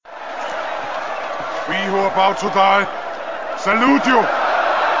We who are about to die, salute you!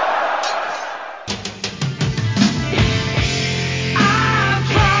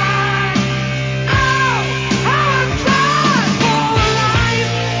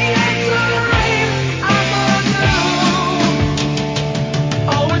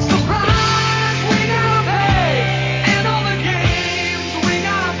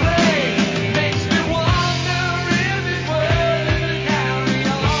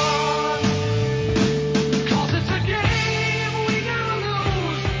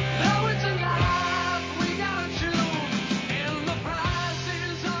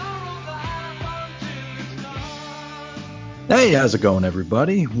 Hey, how's it going,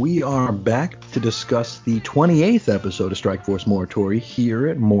 everybody? We are back to discuss the 28th episode of Strike Force Morituri here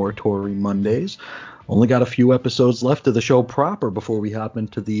at Morituri Mondays. Only got a few episodes left of the show proper before we hop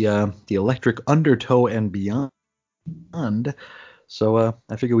into the Electric Undertow and beyond. So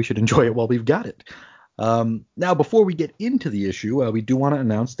I figure we should enjoy it while we've got it. Now, before we get into the issue, we do want to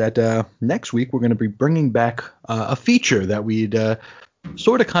announce that next week we're going to be bringing back a feature that we'd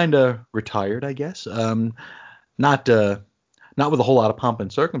sort of kind of retired, I guess. Not with a whole lot of pomp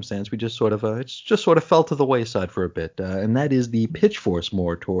and circumstance. We just sort of it's just sort of fell to the wayside for a bit, and that is the Pitch Force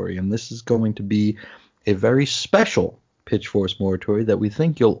Morituri. And this is going to be a very special Pitch Force Morituri that we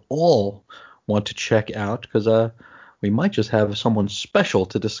think you'll all want to check out, because we might just have someone special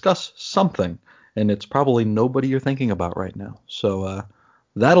to discuss something, and it's probably nobody you're thinking about right now. So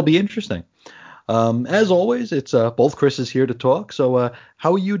that'll be interesting. As always, it's both Chris's here to talk. So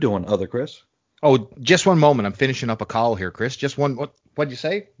how are you doing, other Chris? Oh, just one moment. I'm finishing up a call here, Chris. Just one. What'd you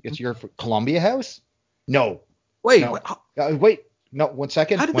say? It's your Columbia House? No. Wait. No. Wait. No. 1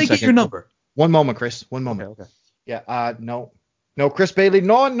 second. How did they get your number? One moment, Chris. One moment. Okay. Yeah. No. No, Chris Bailey.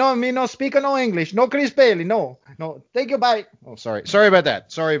 No. Me no speak no English. No, Chris Bailey. No. Thank you. Bye. Oh, sorry. Sorry about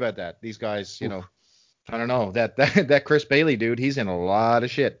that. These guys, you know. I don't know. That Chris Bailey dude, he's in a lot of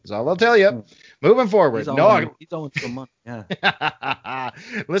shit. That's all I'll tell you. Moving forward. He's owing some money. Yeah.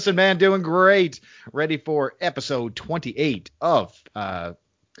 Listen, man, doing great. Ready for episode 28 of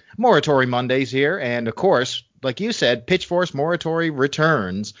Morituri Mondays here. And, of course, like you said, Pitch Force Morituri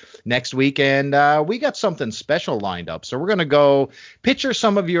returns next week. And we got something special lined up. So we're going to go picture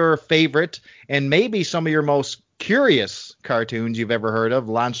some of your favorite and maybe some of your most curious cartoons you've ever heard of,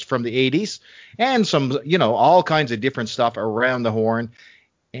 launched from the 80s, and some, all kinds of different stuff around the horn.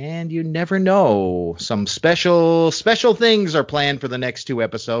 And you never know, some special things are planned for the next two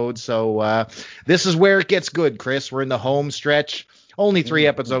episodes. So this is where it gets good, Chris. We're in the home stretch. Only 3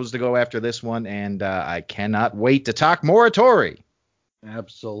 episodes to go after this one, and I cannot wait to talk Morituri.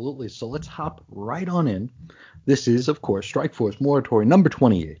 Absolutely. So let's hop right on in. This is, of course, Strike Force Morituri number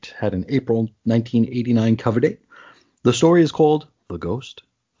 28. Had an April 1989 cover date. The story is called The Ghost,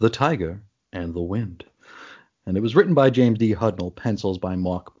 the Tiger, and the Wind. And it was written by James D. Hudnall, pencils by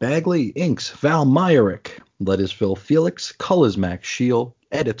Mark Bagley, inks Val Myrick, letters Phil Felix, colors Max Shield,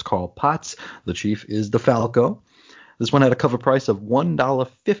 edits Carl Potts, the chief is DeFalco. This one had a cover price of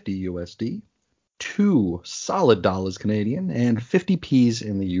 $1.50 USD, $2 solid dollars Canadian, and 50 P's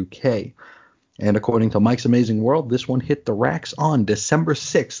in the UK. And according to Mike's Amazing World, this one hit the racks on December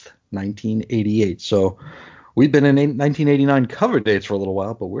 6th, 1988. So we've been in 1989 cover dates for a little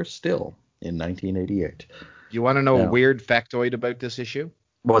while, but we're still in 1988. You want to know a weird factoid about this issue?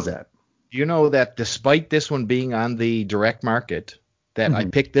 What was that? You know that despite this one being on the direct market, that I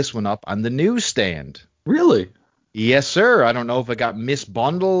picked this one up on the newsstand. Really? Yes, sir. I don't know if it got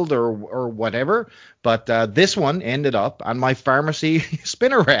misbundled or whatever, but this one ended up on my pharmacy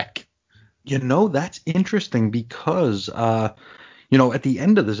spinner rack. That's interesting because, at the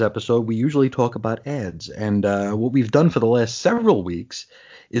end of this episode, we usually talk about ads. And what we've done for the last several weeks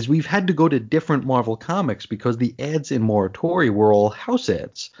is we've had to go to different Marvel comics because the ads in Morituri were all house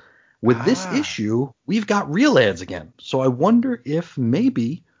ads. With this issue, we've got real ads again. So I wonder if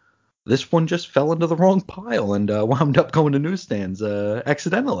maybe this one just fell into the wrong pile and wound up going to newsstands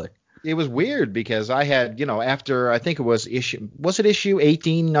accidentally. It was weird because I had, after I think it was issue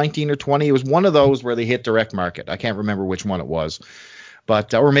 18, 19, or 20? It was one of those where they hit direct market. I can't remember which one it was.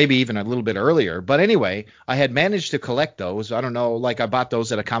 But or maybe even a little bit earlier. But anyway, I had managed to collect those. I don't know, I bought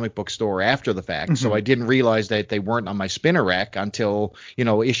those at a comic book store after the fact. So I didn't realize that they weren't on my spinner rack until,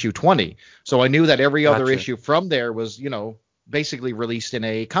 issue 20. So I knew that every other issue from there was, basically released in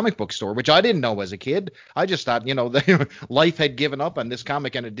a comic book store, which I didn't know as a kid. I just thought, life had given up on this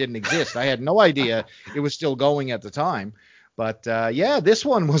comic and it didn't exist. I had no idea it was still going at the time. But yeah, this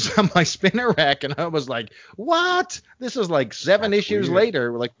one was on my spinner rack, and I was like, "What? This is like 7 That's issues weird.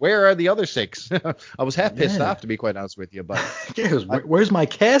 later. Like, where are the other 6?" I was half pissed Yeah. off, to be quite honest with you. But Yes, I, where's my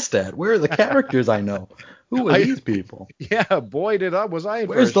cast at? Where are the characters I know? Who are I these people? yeah, boy, was I in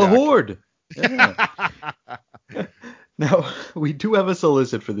for a Where's the shock. horde? Yeah. Now, we do have a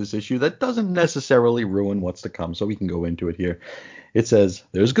solicit for this issue that doesn't necessarily ruin what's to come, so we can go into it here. It says,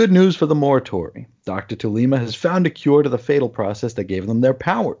 there's good news for the Moratori. Dr. Tulima has found a cure to the fatal process that gave them their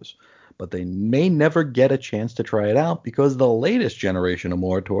powers, but they may never get a chance to try it out because the latest generation of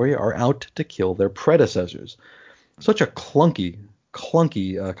Moratori are out to kill their predecessors. Such a clunky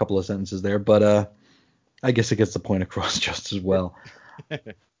couple of sentences there, but I guess it gets the point across just as well.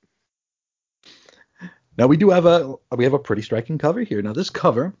 Now we have a pretty striking cover here. Now this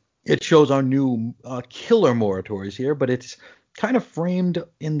cover, it shows our new killer Moratories here, but it's kind of framed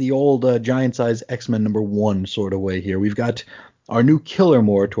in the old Giant Size X-Men #1 sort of way here. We've got our new killer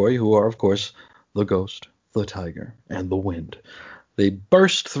Moratori, who are of course the Ghost, the Tiger, and the Wind. They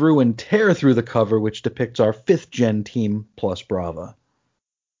burst through and tear through the cover, which depicts our 5th gen team plus Brava.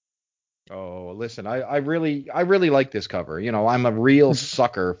 Oh, listen, I really like this cover. You know, I'm a real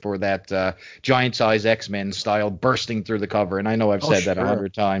sucker for that giant size X-Men style bursting through the cover, and I know I've said that Sure.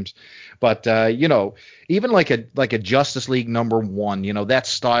 100 times, but you know, even like a Justice League #1, you know, that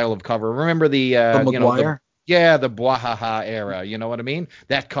style of cover. Remember the The you know, Maguire? the Bwahaha era, you know what I mean?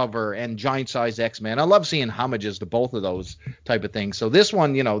 That cover and giant size X-Men. I love seeing homages to both of those type of things. So this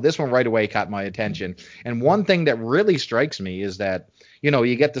one, you know, this one right away caught my attention. And one thing that really strikes me is that, you know,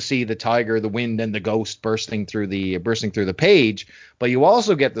 you get to see the Tiger, the Wind, and the Ghost bursting through the page, but you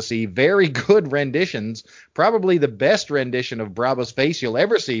also get to see very good renditions, probably the best rendition of Bravo's face you'll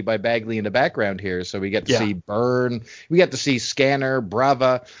ever see by Bagley in the background here. So we get to see Byrne, we get to see Scanner,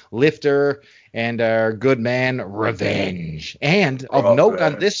 Brava, Lifter, and our good man Revenge. And of note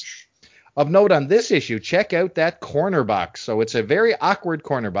on this issue, check out that corner box. So it's a very awkward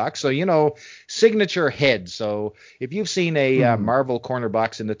corner box. So, you know, signature head. So if you've seen a Marvel corner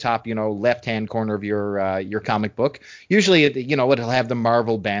box in the top, you know, left-hand corner of your comic book, usually, you know, it'll have the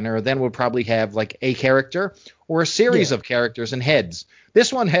Marvel banner. Then we'll probably have like a character or a series of characters and heads.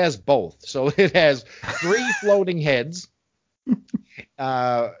 This one has both. So it has 3 floating heads.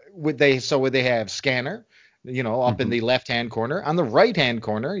 They have Scanner, you know, up in the left-hand corner. On the right-hand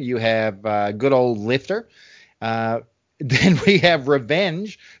corner, you have good old Lifter. Then we have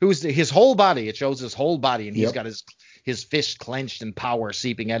Revenge, who's his whole body. It shows his whole body, and he's got his fist clenched and power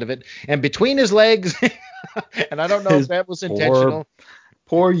seeping out of it. And between his legs, and I don't know if that was intentional.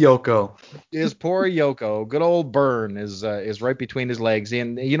 Poor Yoko. His poor Yoko, good old Byrne is right between his legs.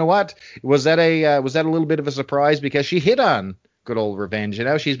 And you know what? Was that a little bit of a surprise because she hit on good old Revenge, and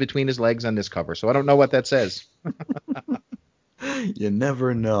now she's between his legs on this cover. So I don't know what that says. You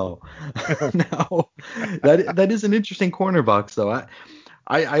never know. Now, that is an interesting corner box, though.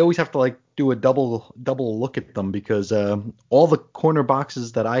 I always have to like do a double look at them because all the corner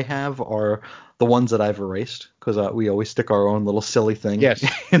boxes that I have are the ones that I've erased because we always stick our own little silly thing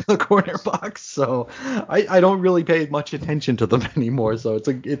in the corner box. So I don't really pay much attention to them anymore. So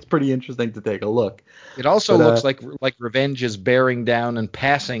it's pretty interesting to take a look. It also looks like Revenge is bearing down and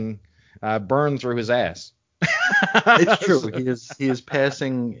passing Byrne through his ass. It's true. He is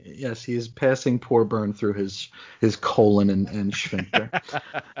passing. Yes, he is passing poor Byrne through his colon and sphincter.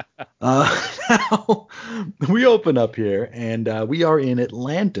 Now we open up here, and we are in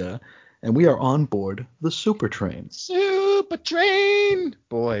Atlanta, and we are on board the Super Train. Super Train.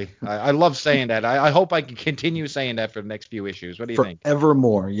 Boy, I love saying that. I hope I can continue saying that for the next few issues. What do you think?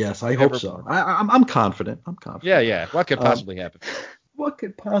 Forevermore. Yes, I hope so. I'm confident. Yeah. What could possibly happen? What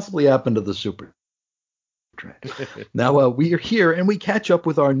could possibly happen to the Super Train? Now we are here, and we catch up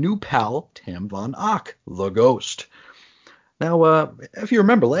with our new pal, Tam Von Ock, the Ghost. Now, if you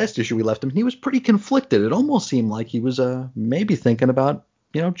remember last issue we left him, he was pretty conflicted. It almost seemed like he was maybe thinking about,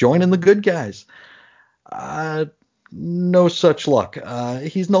 joining the good guys. No such luck.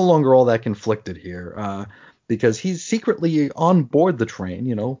 He's no longer all that conflicted here because he's secretly on board the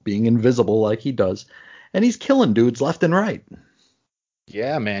train, being invisible like he does, and he's killing dudes left and right.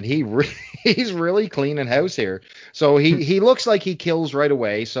 Yeah, man, he's really cleaning house here. So he looks like he kills right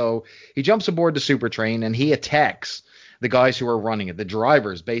away. So he jumps aboard the Super Train and he attacks the guys who are running it, the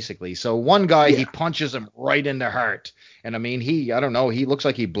drivers, basically. So one guy, he punches him right in the heart. And I mean, I don't know, he looks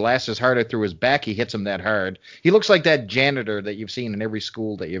like he blasts his heart out through his back. He hits him that hard. He looks like that janitor that you've seen in every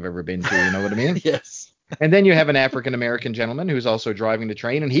school that you've ever been to. You know what I mean? Yes. And then you have an African-American gentleman who's also driving the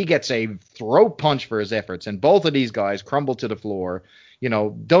train, and he gets a throat punch for his efforts. And both of these guys crumble to the floor.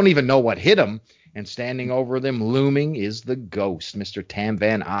 don't even know what hit him. And standing over them, looming, is the Ghost, Mr. Tam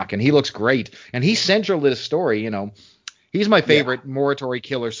Van Ack. And he looks great. And he's central to the story, He's my favorite Morituri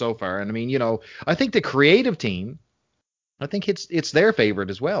killer so far. And I mean, I think the creative team, I think it's their favorite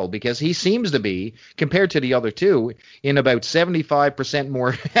as well, because he seems to be, compared to the other two, in about 75%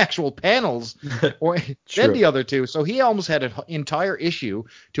 more actual panels than the other two. So he almost had an entire issue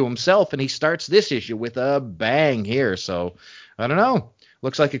to himself, and he starts this issue with a bang here. So I don't know.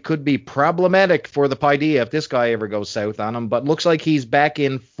 Looks like it could be problematic for the Paideia if this guy ever goes south on him, but looks like he's back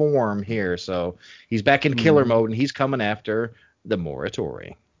in form here. So he's back in killer mode, and he's coming after the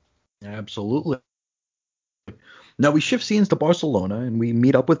Morituri. Absolutely. Now we shift scenes to Barcelona, and we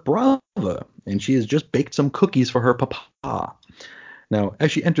meet up with Brava, and she has just baked some cookies for her papa. Now,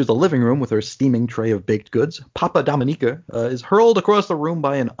 as she enters the living room with her steaming tray of baked goods, Papa Dominica is hurled across the room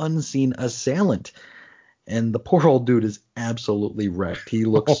by an unseen assailant. And the poor old dude is absolutely wrecked. He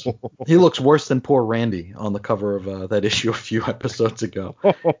looks worse than poor Randy on the cover of that issue a few episodes ago.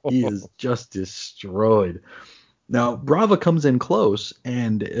 He is just destroyed. Now, Brava comes in close,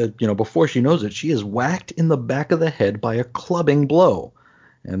 and before she knows it, she is whacked in the back of the head by a clubbing blow.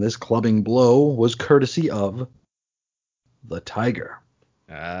 And this clubbing blow was courtesy of the Tiger.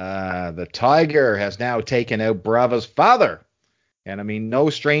 The Tiger has now taken out Brava's father. And I mean,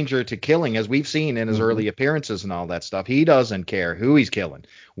 no stranger to killing, as we've seen in his early appearances and all that stuff. He doesn't care who he's killing.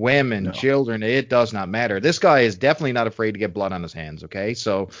 Women, children, it does not matter. This guy is definitely not afraid to get blood on his hands, okay?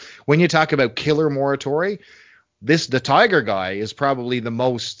 So when you talk about killer Morituri, the Tiger guy is probably the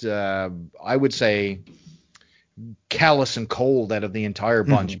most, I would say, callous and cold out of the entire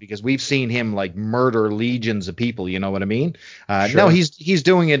bunch, because we've seen him like murder legions of people, you know what I mean? No, he's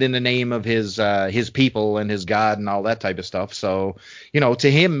doing it in the name of his people and his God and all that type of stuff. So,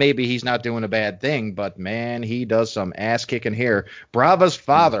 to him, maybe he's not doing a bad thing, but man, he does some ass kicking here. Brava's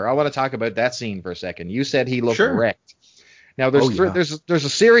father, I want to talk about that scene for a second. You said he looked wrecked. Now, there's a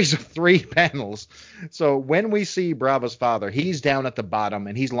series of 3 panels. So when we see Brava's father, he's down at the bottom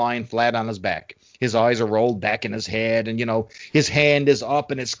and he's lying flat on his back. His eyes are rolled back in his head, and, his hand is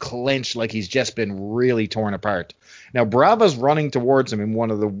up and it's clenched like he's just been really torn apart. Now, Brava's running towards him in one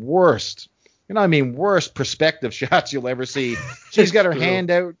of the worst, worst perspective shots you'll ever see. She's got her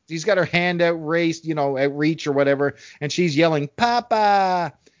hand out. He's got her hand out raised, at reach or whatever, and she's yelling,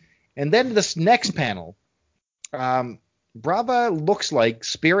 "Papa!" And then this next panel, Brava looks like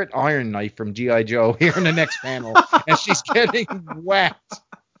Spirit Iron Knife from G.I. Joe here in the next panel, and she's getting whacked.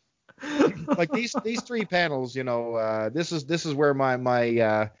 Like these 3 panels, this is where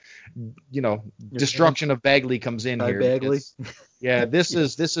my destruction of Bagley comes in here. Bagley. Yeah, this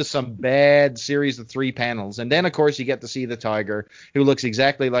is some bad series of 3 panels, and then of course you get to see the Tiger, who looks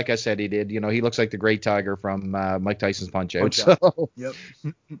exactly like I said he did. He looks like the Great Tiger from Mike Tyson's Punch-Out. So. Yep.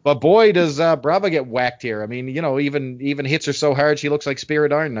 But boy, does Brava get whacked here. I mean, even hits her so hard she looks like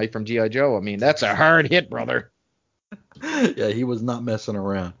Spirit Iron Knife from G.I. Joe. I mean, that's a hard hit, brother. Yeah, he was not messing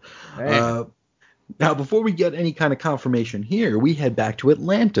around. Now, before we get any kind of confirmation here, we head back to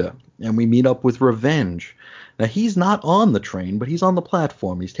Atlanta, and we meet up with Revenge. Now, he's not on the train, but he's on the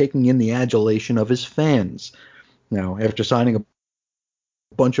platform. He's taking in the adulation of his fans. Now, after signing a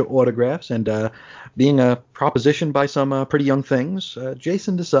bunch of autographs and being propositioned by some pretty young things,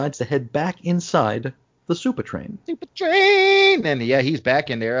 Jason decides to head back inside the Super Train. Super Train! And yeah, he's back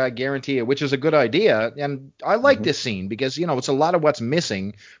in there, I guarantee it, which is a good idea. And I like this scene because, it's a lot of what's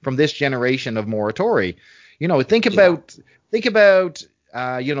missing from this generation of Morituri. Think about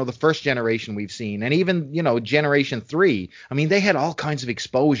the first generation we've seen, and even, generation 3. I mean, they had all kinds of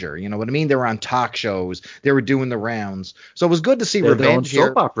exposure. You know what I mean? They were on talk shows. They were doing the rounds. So it was good to see Revenge here.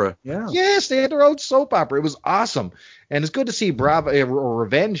 Soap opera. Yeah. Yes, they had their own soap opera. It was awesome. And it's good to see Brava, or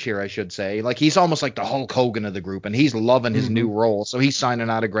Revenge here, I should say. Like, he's almost like the Hulk Hogan of the group, and he's loving his new role. So he's signing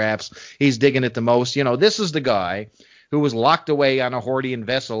autographs. He's digging it the most. This is the guy who was locked away on a Hordian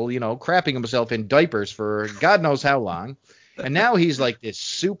vessel, crapping himself in diapers for God knows how long. And now he's like this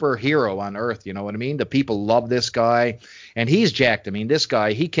superhero on Earth, you know what I mean? The people love this guy, and he's jacked. I mean, this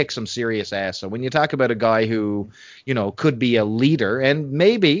guy, he kicks some serious ass. So when you talk about a guy who, could be a leader, and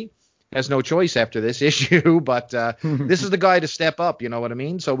maybe has no choice after this issue, but this is the guy to step up, you know what I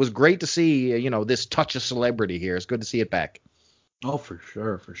mean? So it was great to see, this touch of celebrity here. It's good to see it back. Oh, for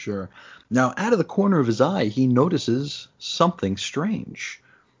sure, for sure. Now, out of the corner of his eye, he notices something strange.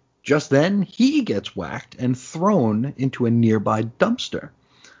 Just then, he gets whacked and thrown into a nearby dumpster.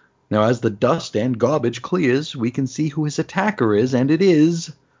 Now, as the dust and garbage clears, we can see who his attacker is, and it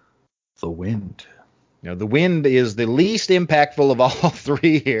is the Wind. You know, the Wind is the least impactful of all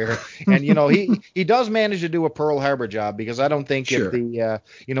three here, and you know he does manage to do a Pearl Harbor job, because I don't think Sure. if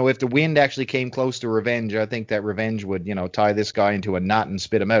if the Wind actually came close to Revenge, I think that Revenge would tie this guy into a knot and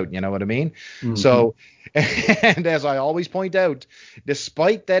spit him out. You know what I mean? Mhm. So, and as I always point out,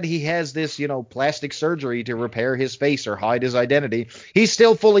 despite that he has this plastic surgery to repair his face or hide his identity, he's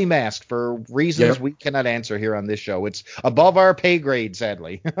still fully masked for reasons Yep. we cannot answer here on this show. It's above our pay grade,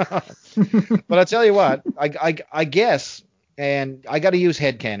 sadly. But I tell you what, I guess, and I got to use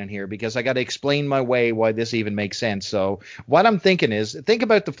headcanon here because I got to explain my way why this even makes sense. So what I'm thinking is, think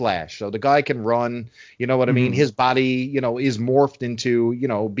about the Flash. So the guy can run, you know what I mean? Mhm. His body, is morphed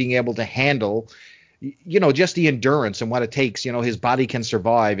into, being able to handle, just the endurance and what it takes. His body can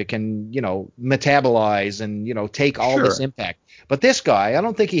survive. It can, metabolize and, take all this Sure. impact. But this guy, I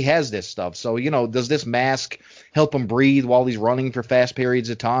don't think he has this stuff. So, does this mask help him breathe while he's running for fast periods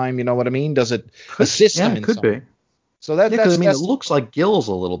of time? You know what I mean? Does it assist him Yeah, it in could some? be. So Yeah, because I mean, it that's looks like gills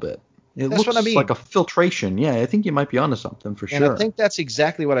a little bit. It that's what I looks like mean. a filtration. Yeah, I think you might be onto something for And I sure. think that's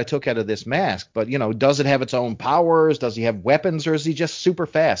exactly what I took out of this mask. But, does it have its own powers? Does he have weapons, or is he just super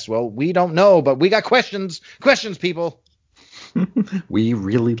fast? Well, we don't know, but we got questions. Questions, people. We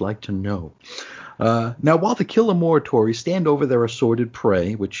really like to know. Now, while the Killer Morituri stand over their assorted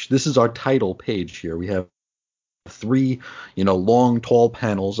prey, which this is our title page here, we have three, long, tall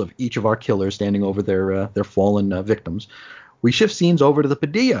panels of each of our killers standing over their fallen victims. We shift scenes over to the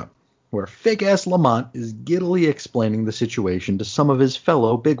Padilla, where fake-ass Lamont is giddily explaining the situation to some of his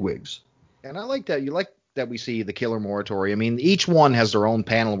fellow bigwigs. And I like that. You like that we see the Killer Morituri. I mean, each one has their own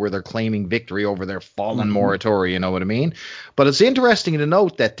panel where they're claiming victory over their fallen Morituri, you know what I mean? But it's interesting to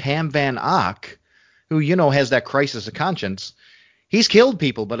note that Tam Van Ock, who, has that crisis of conscience, he's killed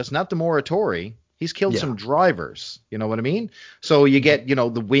people, but it's not the Morituri. He's killed Yeah. some drivers, you know what I mean? So you get,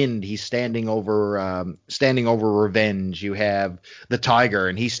 the Wind, he's standing over Revenge. You have the Tiger,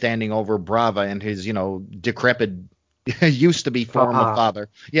 and he's standing over Brava and his, decrepit used to be former Papa. father.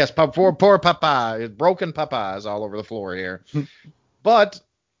 Yes, poor Papa. Broken Papa is all over the floor here. But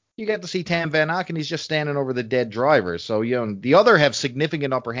you get to see Tam Van Ock, and he's just standing over the dead drivers. So, the other have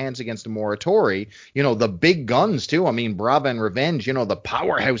significant upper hands against the Morituri. The big guns, too. I mean, Brava and Revenge, the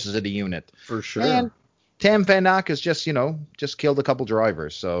powerhouses of the unit. For sure. And Tam Van Ock has just, just killed a couple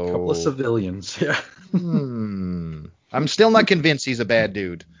drivers. So, A couple of civilians, yeah. I'm still not convinced he's a bad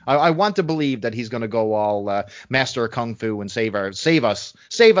dude. I want to believe that he's going to go all master of kung fu and save us,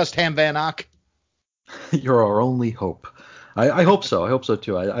 Tam Van Ock. You're our only hope. I hope so. I hope so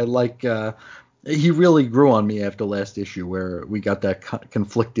too. I like. He really grew on me after last issue, where we got that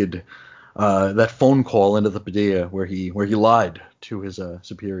conflicted, that phone call into the Padilla where he lied to his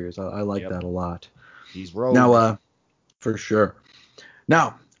superiors. I like that a lot. He's rogue. Now, for sure.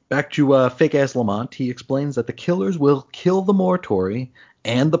 Now, back to fake ass Lamont. He explains that the killers will kill the Morituri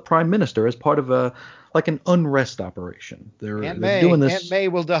and the Prime Minister as part of an unrest operation. They're doing this. Aunt May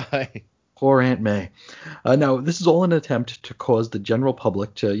will die. Poor Aunt May. Now, this is all an attempt to cause the general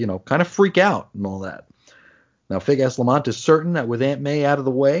public to, kind of freak out and all that. Now, Fake-Ass Lamont is certain that with Aunt May out of the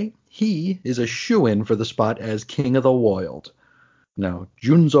way, he is a shoo-in for the spot as King of the Wild. Now,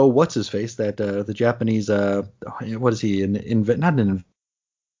 Junzo What's-His-Face, that the Japanese, what is he, not an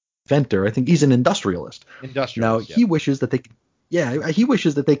inventor, I think he's an industrialist. Now, he wishes that they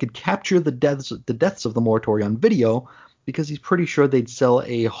could capture the deaths of the Morituri on video, because he's pretty sure they'd sell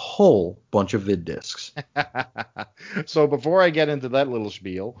a whole bunch of vid discs. So before I get into that little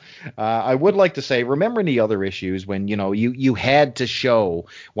spiel, I would like to say, remember in the other issues when, you had to show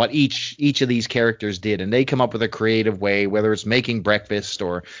what each of these characters did, and they come up with a creative way, whether it's making breakfast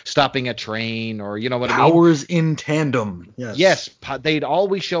or stopping a train or, what I mean? Powers in tandem. Yes, they'd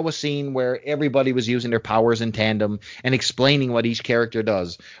always show a scene where everybody was using their powers in tandem and explaining what each character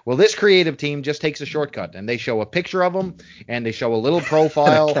does. Well, this creative team just takes a shortcut, and they show a picture of them, and they show a little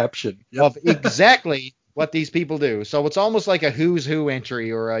profile and a caption of exactly what these people do. So it's almost like a who's who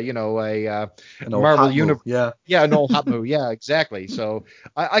entry or a Marvel Universe. An old hot move. Yeah, exactly. So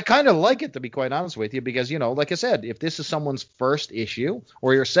I kind of like it, to be quite honest with you, because like I said, if this is someone's first issue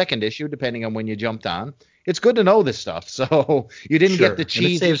or your second issue, depending on when you jumped on, it's good to know this stuff. So you didn't get the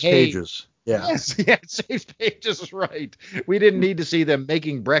cheesy. And it saves pages. Yeah. Yes, it saves pages, right. We didn't need to see them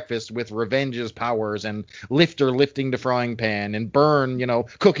making breakfast with Revenge's powers and Lifter lifting the frying pan and Burn,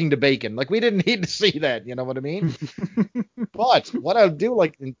 cooking the bacon. Like, we didn't need to see that, you know what I mean? But what I'll do,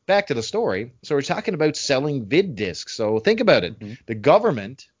 back to the story, so we're talking about selling vid discs. So think about it. Mm-hmm. The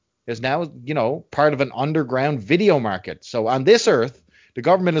government is now, part of an underground video market. So on this earth, the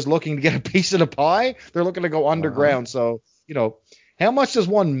government is looking to get a piece of the pie. They're looking to go underground. So, how much does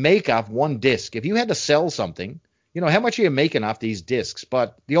one make off one disc? If you had to sell something, how much are you making off these discs?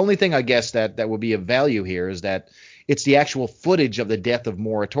 But the only thing I guess that would be of value here is that it's the actual footage of the death of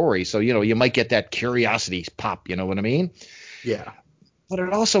Moratori. So, you might get that curiosity pop, you know what I mean? Yeah. But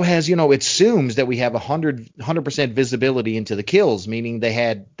it also has, it assumes that we have 100% visibility into the kills, meaning they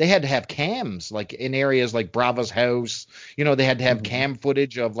had to have cams, like in areas like Brava's house. They had to have cam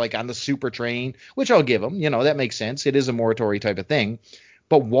footage of like on the super train, which I'll give them. That makes sense. It is a Moratori type of thing.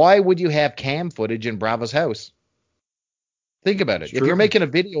 But why would you have cam footage in Brava's house? Think about it. If you're making a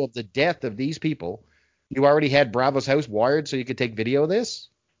video of the death of these people, you already had Brava's house wired so you could take video of this?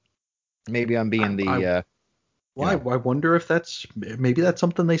 Maybe I'm being I wonder if maybe that's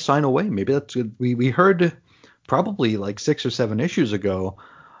something they sign away. Maybe that's we heard probably like 6 or 7 issues ago,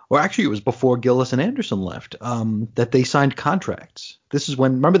 or actually it was before Gillis and Anderson left, that they signed contracts. This is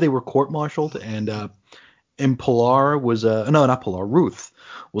when, remember, they were court-martialed, and Pilar was no, not Pilar, Ruth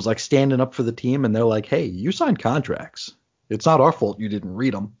was like standing up for the team, and they're like, hey, you signed contracts. It's not our fault you didn't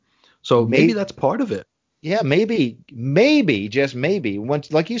read them. So maybe that's part of it. Yeah, maybe, just maybe.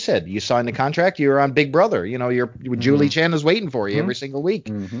 Once, like you said, you signed the contract, you're on Big Brother. Julie Chen is waiting for you every single week.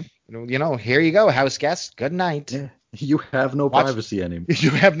 Mm-hmm. Here you go, house guest. Good night. Yeah. You have no privacy anymore.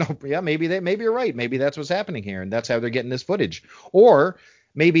 You have no. Yeah, maybe you're right. Maybe that's what's happening here, and that's how they're getting this footage. Or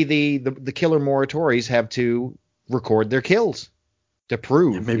maybe the killer Moratoris have to record their kills to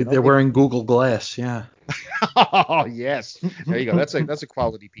prove. Yeah, maybe they're wearing Google Glass. Yeah. Oh yes, there you go. That's a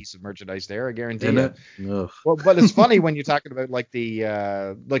quality piece of merchandise there, I guarantee you. Ugh. Well, but it's funny when you're talking about like the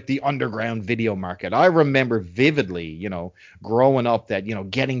underground video market. I remember vividly, growing up that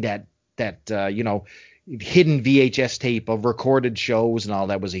getting that hidden VHS tape of recorded shows and all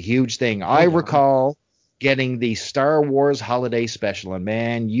that was a huge thing. I recall getting the Star Wars Holiday Special, and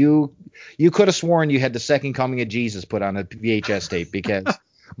man, you could have sworn you had the Second Coming of Jesus put on a VHS tape because.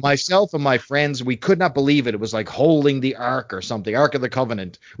 Myself and my friends, we could not believe it. It was like holding the Ark or something, Ark of the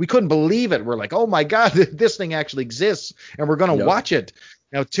Covenant. We couldn't believe it. We're like, oh my God, this thing actually exists, and we're going to watch it.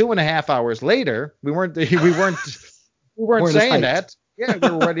 Now, 2.5 hours later, we weren't saying that. Yeah, we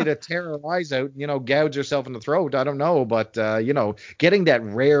were ready to tear our eyes out, gouge ourselves in the throat. I don't know, but getting that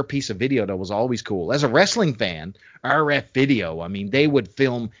rare piece of video that was always cool. As a wrestling fan, RF Video, I mean, they would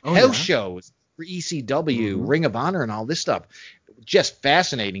film house shows for ECW, Ring of Honor, and all this stuff. Just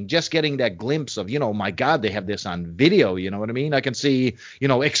fascinating, just getting that glimpse of, my God, they have this on video, you know what I mean? I can see,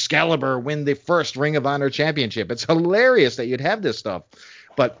 Excalibur win the first Ring of Honor championship. It's hilarious that you'd have this stuff.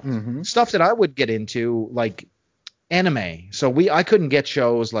 But stuff that I would get into, like anime. So I couldn't get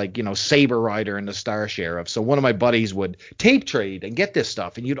shows like, Saber Rider and the Star Sheriff. So one of my buddies would tape trade and get this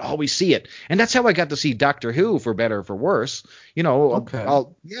stuff, and you'd always see it. And that's how I got to see Doctor Who, for better or for worse.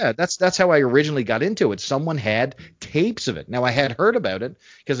 That's how I originally got into it. Someone had tapes of it. Now, I had heard about it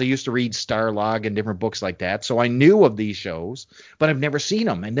because I used to read Starlog and different books like that. So I knew of these shows, but I've never seen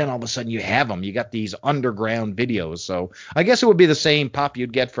them. And then all of a sudden you have them. You got these underground videos. So I guess it would be the same pop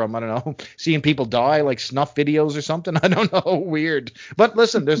you'd get from, I don't know, seeing people die, like snuff videos or something. I don't know. Weird. But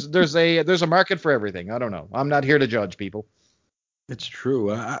listen, there's a market for everything. I don't know. I'm not here to judge people. It's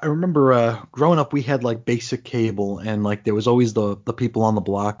true. I remember growing up, we had like basic cable, and like there was always the people on the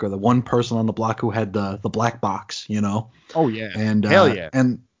block, or the one person on the block who had the black box, Oh yeah. And hell yeah.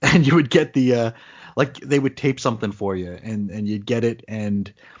 And you would get the like they would tape something for you, and you'd get it,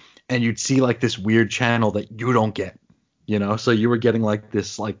 and you'd see like this weird channel that you don't get, So you were getting like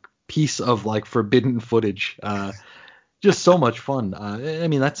this like piece of like forbidden footage. Just so much fun. I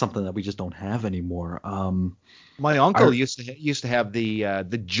mean, that's something that we just don't have anymore. My uncle used to have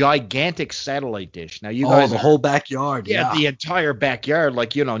the gigantic satellite dish. Now you guys the whole backyard. Yeah, the entire backyard,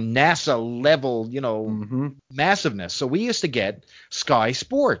 like NASA level, massiveness. So we used to get Sky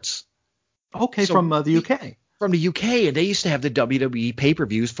Sports. Okay, so from the UK. From the UK, and they used to have the WWE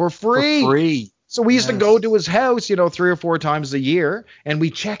pay-per-views for free. So we used to go to his house, 3 or 4 times a year, and we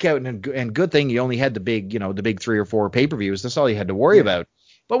check out. And good thing you only had the big 3 or 4 pay-per-views. That's all you had to worry about.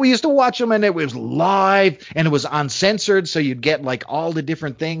 But we used to watch them, and it was live, and it was uncensored, so you'd get like all the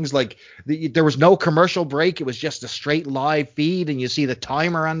different things. Like there was no commercial break; it was just a straight live feed, and you see the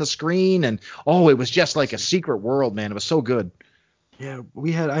timer on the screen, and it was just like a secret world, man. It was so good. Yeah,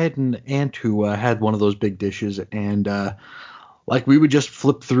 I had an aunt who had one of those big dishes, and like we would just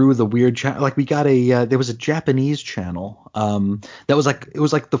flip through the weird channel. Like we got there was a Japanese channel that was like, it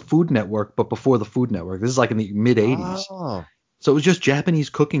was like the Food Network, but before the Food Network. This is like in the mid 80s. Oh. So it was just Japanese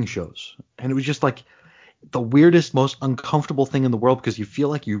cooking shows, and it was just like the weirdest, most uncomfortable thing in the world because you feel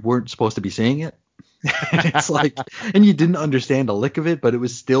like you weren't supposed to be seeing it. It's like, and you didn't understand a lick of it, but it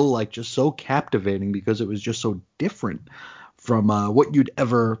was still like just so captivating because it was just so different from what you'd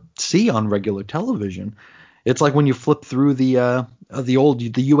ever see on regular television. It's like when you flip through the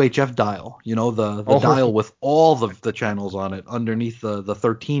UHF dial, you know, the dial with all the channels on it underneath the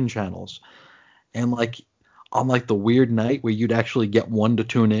 13 channels. And like on like the weird night where you'd actually get one to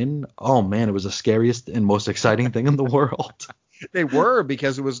tune in, oh man, it was the scariest and most exciting thing in the world. They were,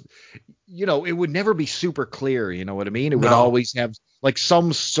 because it was, you know, it would never be super clear. You know what I mean? It would always have like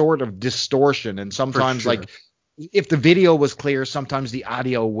some sort of distortion, and sometimes like if the video was clear, sometimes the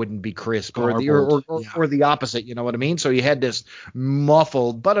audio wouldn't be crisp, or the opposite. You know what I mean? So you had this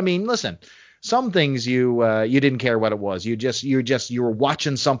muffled. But I mean, listen, some things you didn't care what it was. You were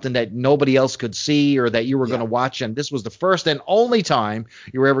watching something that nobody else could see, or that you were going to watch, and this was the first and only time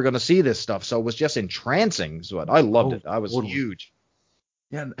you were ever going to see this stuff. So it was just entrancing. So I loved it. I was huge.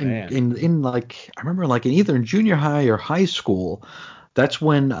 Yeah, and in like I remember like either in junior high or high school, that's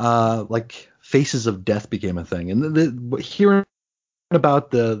when like Faces of Death became a thing, and hearing about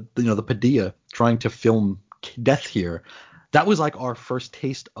the Padilla trying to film death here. That was like our first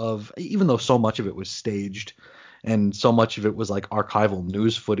taste of, even though so much of it was staged and so much of it was like archival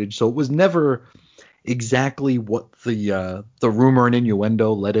news footage. So it was never exactly what the rumor and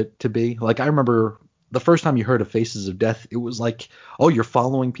innuendo led it to be. Like I remember the first time you heard of Faces of Death, it was like, oh, you're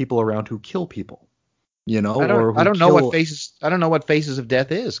following people around who kill people, you know? I don't know what Faces of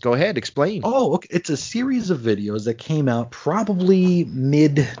Death is. Go ahead, explain. Oh, okay. It's a series of videos that came out probably early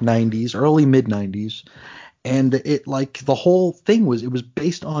mid 90s. And it like the whole thing was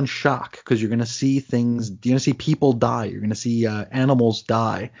based on shock, because you're going to see things, you're going to see people die, you're going to see animals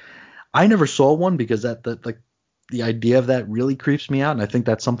die. I never saw one because that like the idea of that really creeps me out, and I think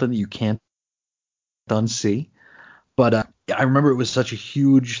that's something that you can't unsee. But I remember it was such a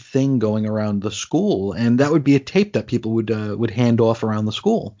huge thing going around the school, and that would be a tape that people would hand off around the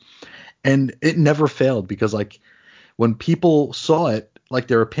school, and it never failed, because like when people saw it, like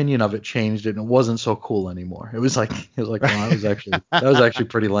their opinion of it changed, and it wasn't so cool anymore. It was like, well, that was actually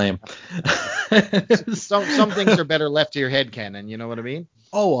pretty lame. Some things are better left to your head, Ken, you know what I mean?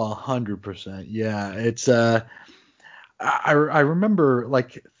 Oh, 100%. Yeah, it's I remember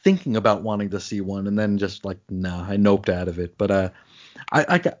like thinking about wanting to see one, and then just like, nah, I noped out of it. But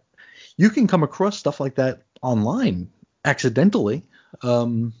you can come across stuff like that online accidentally.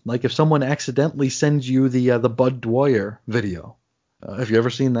 Like if someone accidentally sends you the Bud Dwyer video. Have you ever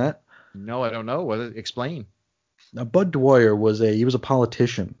seen that? No, I don't know. Explain. Now, Bud Dwyer was a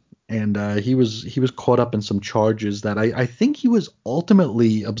politician, and he was caught up in some charges that I think he was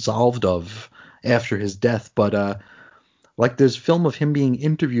ultimately absolved of after his death. But like there's film of him being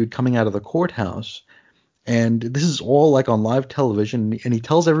interviewed coming out of the courthouse, and this is all like on live television, and he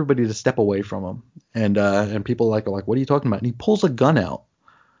tells everybody to step away from him, and people are like, what are you talking about? And he pulls a gun out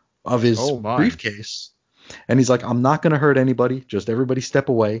of his briefcase. And he's like, I'm not going to hurt anybody. Just everybody step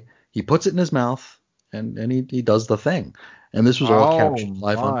away. He puts it in his mouth, and he does the thing. And this was all captured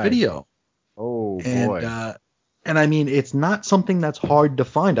live on video. Oh, boy. And I mean, it's not something that's hard to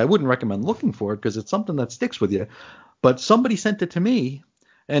find. I wouldn't recommend looking for it because it's something that sticks with you. But somebody sent it to me,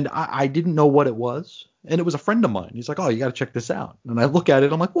 and I didn't know what it was. And it was a friend of mine. He's like, oh, you got to check this out. And I look at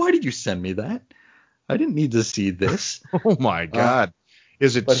it. I'm like, why did you send me that? I didn't need to see this. Oh, my God.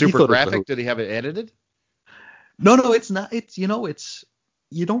 Is it super graphic? Did he have it edited? No, it's not. It's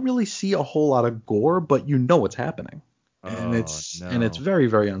you don't really see a whole lot of gore, but you know what's happening, and it's very,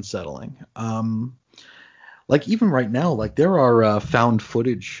 very unsettling. Like even right now, like there are found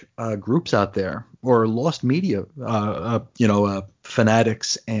footage groups out there, or lost media,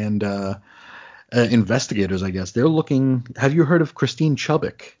 fanatics and investigators, I guess. They're looking. Have you heard of Christine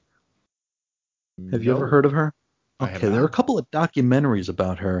Chubbuck? Have you ever heard of her? Okay, there are a couple of documentaries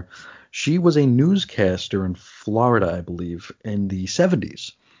about her. She was a newscaster in Florida, I believe, in the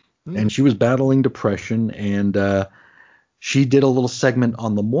 70s. And she was battling depression, and she did a little segment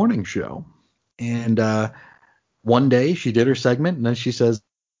on the morning show. And one day she did her segment, and then she says,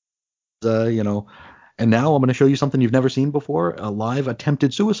 and now I'm going to show you something you've never seen before, a live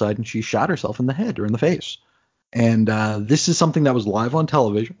attempted suicide, and she shot herself in the head or in the face. And this is something that was live on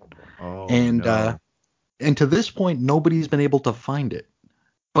television. And to this point, nobody's been able to find it.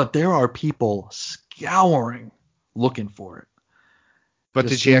 But there are people scouring looking for it. But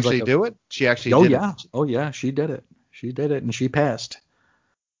did she actually do it? She actually did it. Oh, yeah, she did it. She did it, and she passed.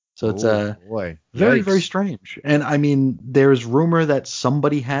 So it's very, very strange. And, I mean, there's rumor that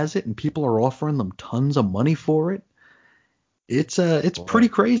somebody has it, and people are offering them tons of money for it. It's pretty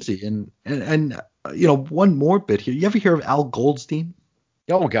crazy. And one more bit here. You ever hear of Al Goldstein?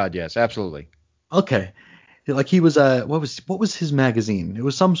 Oh, God, yes, absolutely. Okay. Like he was what was his magazine? It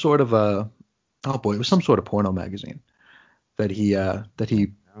was some sort of it was some sort of porno magazine. that he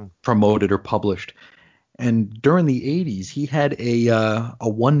promoted or published. And during the 80s, he had a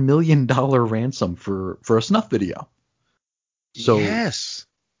 $1 million ransom for a snuff video. So yes.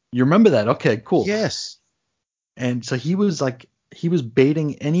 You remember that? Okay, cool. Yes. And so he was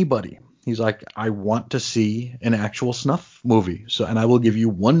baiting anybody. He's like, I want to see an actual snuff movie. And I will give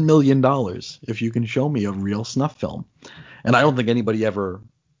you $1 million if you can show me a real snuff film. And I don't think anybody ever,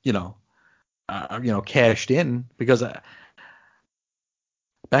 cashed in, because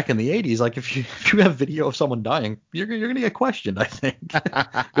back in the 80s, like if you have video of someone dying, you're going to get questioned, I think.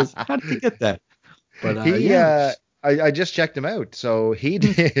 Because how did you get that? But I just checked him out. So he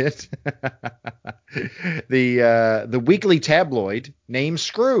did the weekly tabloid named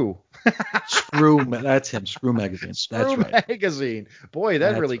Screw. Screw, that's him. Screw Magazine. Screw that's Magazine. Boy,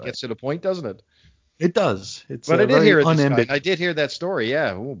 that that's really right. gets to the point, doesn't it? It does. It's but I did hear it. unambiguous. I did hear that story.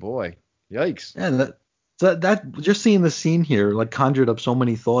 Yeah. Oh boy. Yikes. Yeah. That just seeing the scene here like conjured up so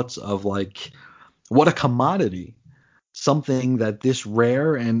many thoughts of like what a commodity, something that this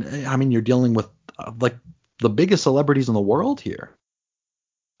rare, and I mean you're dealing with like the biggest celebrities in the world here.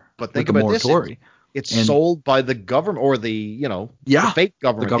 But think about this. It's sold by the government or the fake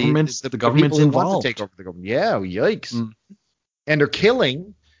government. The government's involved. Want to take over the government. Yeah, yikes. Mm. And they're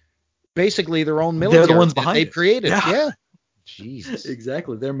killing basically their own military. They're the ones behind they've created. Yeah. Jesus.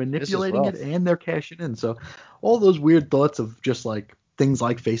 Exactly. They're manipulating it and they're cashing in. So all those weird thoughts of just like things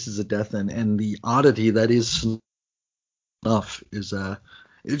like Faces of Death and the oddity that is snuff is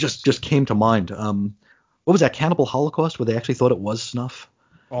it just came to mind. What was that, Cannibal Holocaust, where they actually thought it was snuff?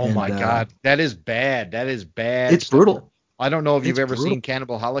 Oh my God, that is bad. That is bad. It's brutal. I don't know if you've ever seen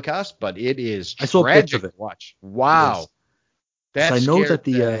Cannibal Holocaust, but it is tragic. I saw a picture of it. Watch. Wow. That scared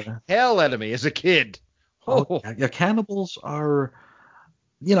the hell out of me as a kid. Oh, yeah, cannibals are,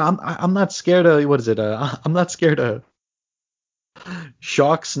 I'm not scared of, what is it? I'm not scared of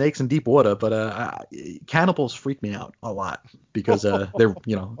sharks, snakes, and deep water, but cannibals freak me out a lot because they're,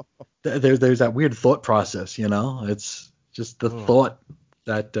 there's that weird thought process, It's just the thought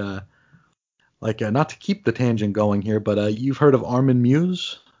that, not to keep the tangent going here, but you've heard of Armin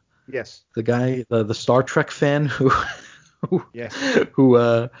Muse? Yes. The guy, the Star Trek fan who yes.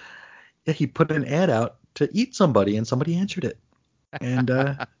 who he put an ad out to eat somebody, and somebody answered it, and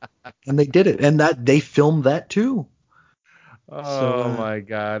they did it, and that they filmed that too. Oh my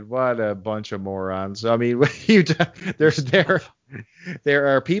God, what a bunch of morons! I mean, there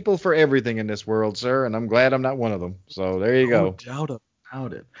are people for everything in this world, sir, and I'm glad I'm not one of them. So there you go. No doubt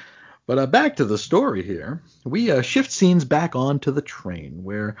about it. But back to the story here. We shift scenes back onto the train,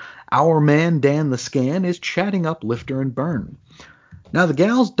 where our man Dan the Scan is chatting up Lifter and Byrne. Now, the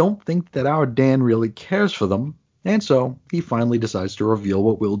gals don't think that our Dan really cares for them, and so he finally decides to reveal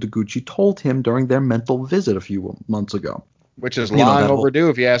what Will Taguchi told him during their mental visit a few months ago. Which is long overdue,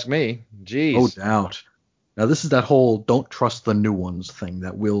 if you ask me. Jeez. No doubt. Now, this is that whole don't trust the new ones thing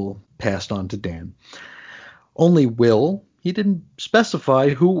that Will passed on to Dan. Only Will, he didn't specify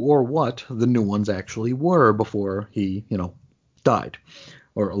who or what the new ones actually were before he, died.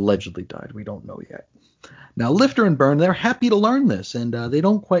 Or allegedly died. We don't know yet. Now, Lifter and Byrne, they're happy to learn this, and they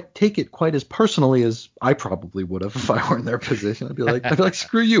don't quite take it quite as personally as I probably would have if I were in their position. I'd be like,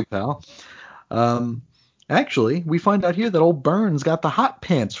 screw you, pal. Actually, we find out here that old Byrne's got the hot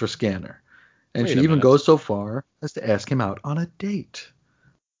pants for Scanner, and she even goes so far as to ask him out on a date.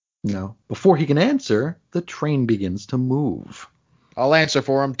 Now, before he can answer, the train begins to move. I'll answer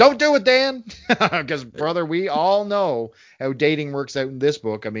for him. Don't do it, Dan. Because, brother, we all know how dating works out in this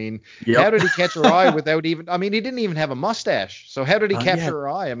book. I mean, How did he catch her eye without even... I mean, he didn't even have a mustache. So how did he capture her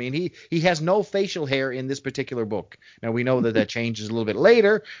eye? I mean, he has no facial hair in this particular book. Now, we know that changes a little bit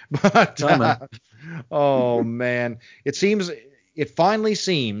later. But, oh, man. It finally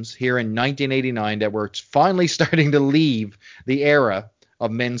seems here in 1989 that we're finally starting to leave the era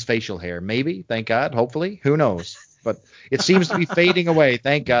of men's facial hair. Maybe. Thank God. Hopefully. Who knows? But it seems to be fading away,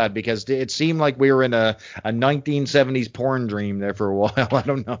 thank God, because it seemed like we were in a 1970s porn dream there for a while. I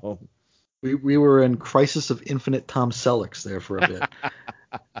don't know. We were in Crisis of Infinite Tom Selleck there for a bit.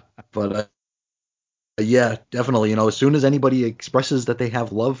 But yeah, definitely. As soon as anybody expresses that they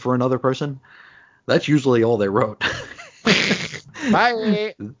have love for another person, that's usually all they wrote.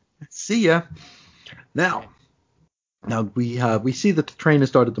 Bye. See ya. Now we see that the train has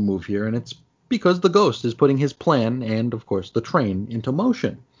started to move here, and it's because the ghost is putting his plan and, of course, the train into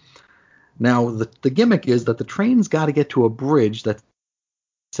motion. Now, the gimmick is that the train's got to get to a bridge that's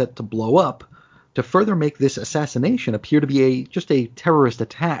set to blow up to further make this assassination appear to be just a terrorist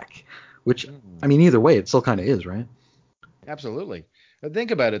attack, which, I mean, either way, it still kind of is, right? Absolutely. But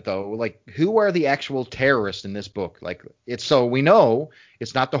think about it though, like who are the actual terrorists in this book? Like it's so we know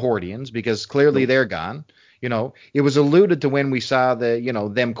it's not the Hordians because clearly Nope. they're gone. It was alluded to when we saw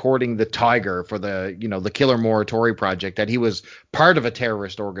them courting the Tiger for the Killer Moratori project that he was part of a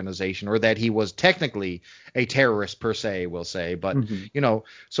terrorist organization or that he was technically a terrorist per se, we'll say. But, Mhm.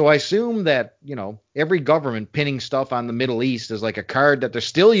 So I assume that, every government pinning stuff on the Middle East is like a card that they're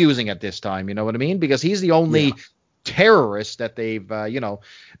still using at this time. You know what I mean? Because he's the only Yeah. terrorist that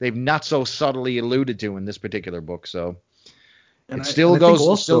they've not so subtly alluded to in this particular book. So And it I still and I think goes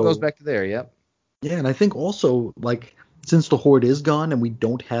also back to there. Yep. yeah, and I think also like since the Horde is gone and we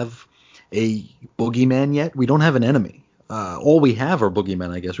don't have a boogeyman yet, we don't have an enemy. All we have are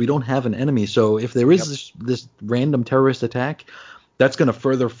boogeymen, I guess. We don't have an enemy. So if there is Yep. this random terrorist attack, that's going to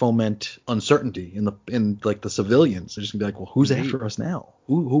further foment uncertainty in like the civilians. They're just gonna be like, well, who's Indeed. after us now?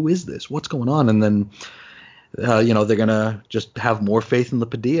 Who is this? What's going on? And then they're gonna just have more faith in the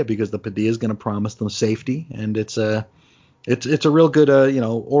Padilla because the Padilla is gonna promise them safety, and it's a real good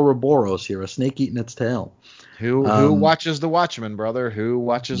Ouroboros here, a snake eating its tail. Who watches the Watchmen, brother? Who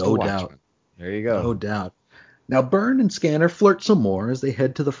watches the No doubt, Watchmen? There you go. no doubt. Now Byrne and Scanner flirt some more as they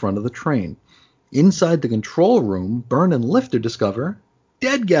head to the front of the train. Inside the control room, Byrne and Lifter discover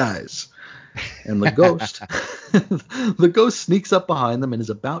dead guys. And the ghost the ghost sneaks up behind them and is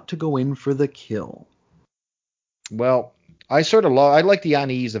about to go in for the kill. Well, I like the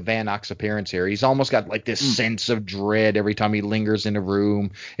unease of Van Ock's appearance here. He's almost got like this sense of dread every time he lingers in a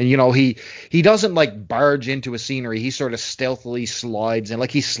room. And, he doesn't like barge into a scenery. He sort of stealthily slides and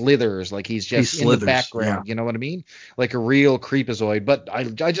like he slithers, like he's just in the background. Yeah. You know what I mean? Like a real creepazoid. But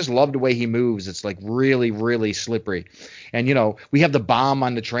I just love the way he moves. It's like really, really slippery. And, we have the bomb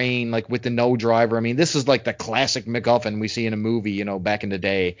on the train, like with the no driver. I mean, this is like the classic MacGuffin we see in a movie, back in the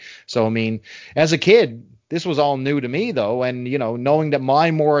day. So, I mean, as a kid, this was all new to me, though, and, knowing that my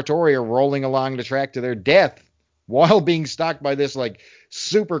Moratori are rolling along the track to their death while being stalked by this, like,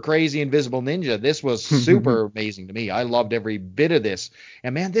 super crazy invisible ninja, this was super amazing to me. I loved every bit of this.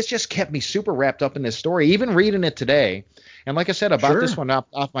 And, man, this just kept me super wrapped up in this story, even reading it today. And like I said, I bought this one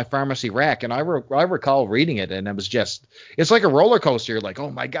off my pharmacy rack, and I recall reading it, and it was just – it's like a roller coaster. You're like, oh,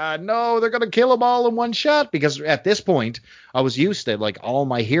 my God, no, they're going to kill them all in one shot. Because at this point, I was used to, like, all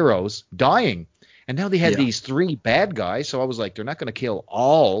my heroes dying. And now they had these three bad guys, so I was like, they're not going to kill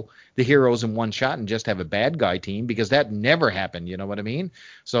all the heroes in one shot and just have a bad guy team because that never happened. You know what I mean?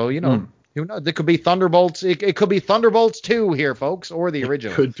 So, who knows? There could be Thunderbolts. It could be Thunderbolts 2 here, folks, or the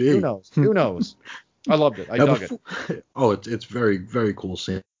original. Could be. Who knows? Who knows? I loved it. I dug it. Oh, it's very, very cool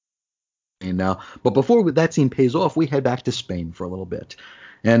scene now. But before that scene pays off, we head back to Spain for a little bit.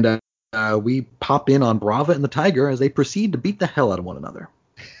 And we pop in on Brava and the Tiger as they proceed to beat the hell out of one another.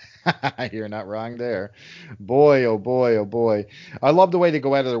 You're not wrong there. Boy, oh boy, oh boy. I love the way they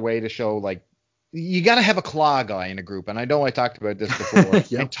go out of their way to show, like, you got to have a claw guy in a group. And I know I talked about this before.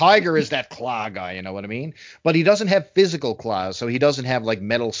 Yep. And Tiger is that claw guy, you know what I mean? But he doesn't have physical claws. So he doesn't have like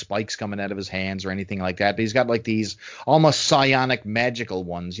metal spikes coming out of his hands or anything like that. But he's got like these almost psionic magical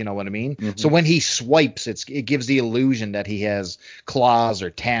ones, you know what I mean? Mm-hmm. So when he swipes, it gives the illusion that he has claws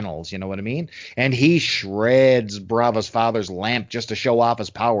or tannels, you know what I mean? And he shreds Brava's father's lamp just to show off his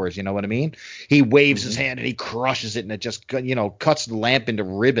powers, you know what I mean? He waves his hand and he crushes it and it just, cuts the lamp into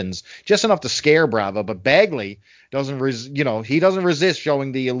ribbons, just enough to scare Brava, but Bagley doesn't resist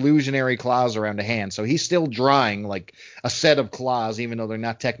showing the illusionary claws around the hand, so he's still drawing like a set of claws even though they're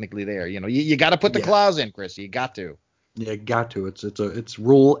not technically there. You got to put the claws in, Chris. You got to. Yeah, got to. It's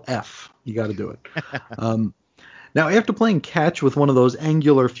rule F. You got to do it. Now, after playing catch with one of those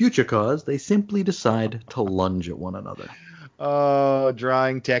angular future cars, they simply decide to lunge at one another. Oh,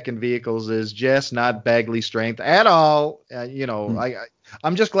 drawing tech and vehicles is just not Bagley's strength at all.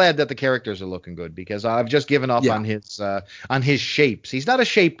 I'm just glad that the characters are looking good because I've just given up on his shapes. He's not a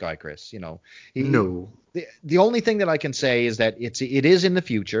shape guy, Chris. No. The only thing that I can say is that it is in the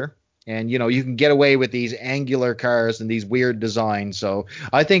future. And, you can get away with these angular cars and these weird designs. So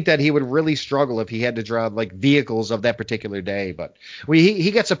I think that he would really struggle if he had to draw like vehicles of that particular day. But he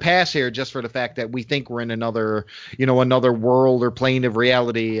gets a pass here just for the fact that we think we're in another world or plane of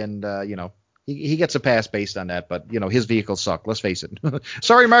reality. And, he gets a pass based on that. But, his vehicles suck. Let's face it.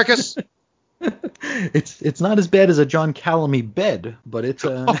 Sorry, Marcus. It's not as bad as a John Calamy bed, but it's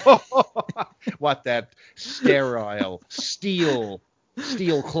what, that sterile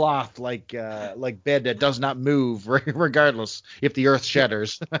steel cloth like bed that does not move regardless if the earth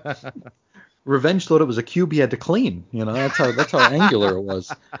shatters. Revenge thought it was a cube he had to clean. That's how angular it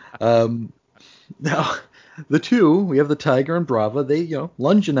was. Now the two, we have the Tiger and Brava. They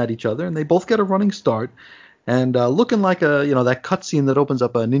lunging at each other and they both get a running start. And looking like that cutscene that opens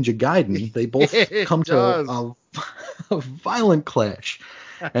up a Ninja Gaiden, they both It come to does. a violent clash.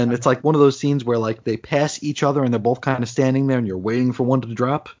 And it's like one of those scenes where like they pass each other and they're both kind of standing there and you're waiting for one to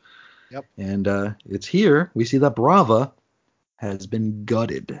drop. Yep. And it's here we see that Brava has been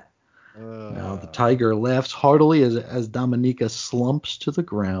gutted. Now the tiger laughs heartily as Dominica slumps to the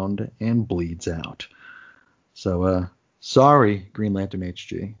ground and bleeds out. So sorry, Green Lantern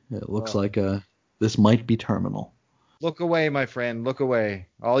HG. It looks like this might be terminal. Look away, my friend. Look away.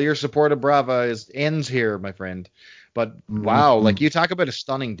 All your support of Brava ends here, my friend. But wow, like you talk about a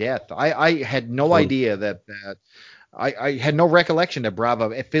stunning death. I had no idea that I had no recollection that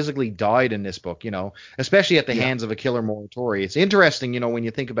Brava physically died in this book, especially at the hands of a killer Morituri. It's interesting, when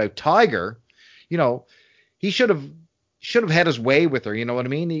you think about Tiger, he should have had his way with her, you know what I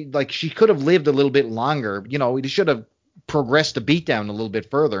mean? She could have lived a little bit longer, he should have progressed the beatdown a little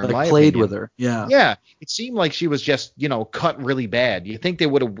bit further, in my played opinion. with her. Yeah. Yeah. It seemed like she was just, cut really bad. You think they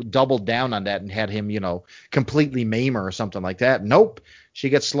would have doubled down on that and had him, completely maim her or something like that. Nope. She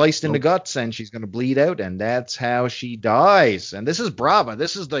gets sliced in the guts and she's going to bleed out, and that's how she dies. And this is Brava.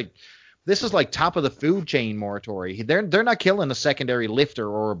 This is like top of the food chain Morituri. They're not killing a secondary lifter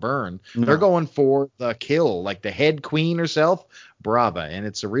or a burn. No. They're going for the kill, like the head queen herself, Brava. And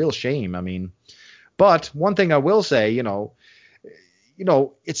it's a real shame. I mean, but one thing I will say, he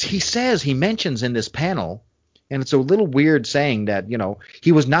mentions in this panel, and it's a little weird saying that,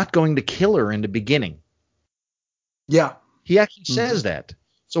 he was not going to kill her in the beginning. Yeah. He actually says that.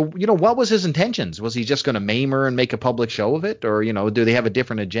 So, what was his intentions? Was he just going to maim her and make a public show of it? Or, do they have a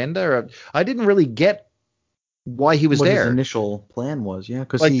different agenda? Or, I didn't really get why he was what there. What his initial plan was, yeah.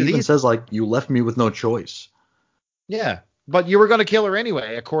 Because he even says, you left me with no choice. Yeah. But you were going to kill her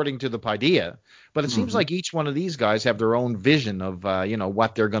anyway, according to the Paideia. But it seems like each one of these guys have their own vision of,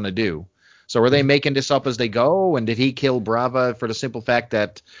 what they're going to do. So are they making this up as they go? And did he kill Brava for the simple fact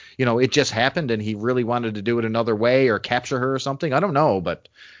that, it just happened and he really wanted to do it another way or capture her or something? I don't know, but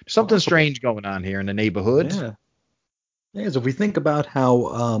something strange going on here in the neighborhood. Yeah. Yeah, so if we think about how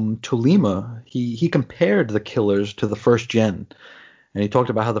Tolima, he compared the killers to the first gen. And he talked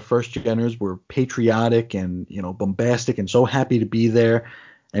about how the first geners were patriotic and, bombastic and so happy to be there.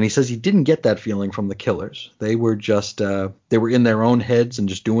 And he says he didn't get that feeling from the killers. They were just they were in their own heads and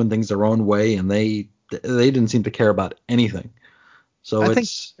just doing things their own way, and they didn't seem to care about anything. So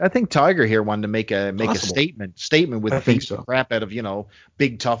I think Tiger here wanted to make a statement with beating the crap out of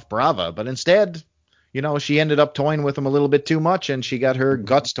big tough Brava, but instead, she ended up toying with him a little bit too much, and she got her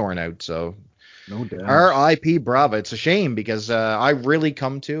guts torn out. So no doubt. R.I.P. Brava. It's a shame because I really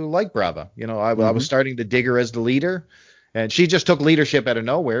come to like Brava. I was starting to dig her as the leader. And she just took leadership out of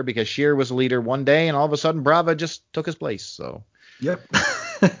nowhere because Sheer was a leader one day, and all of a sudden Brava just took his place. So, yep.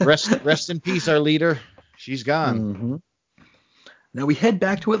 rest in peace, our leader. She's gone. Mm-hmm. Now we head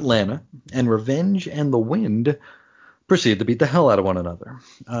back to Atlanta, and Revenge and the Wind proceed to beat the hell out of one another.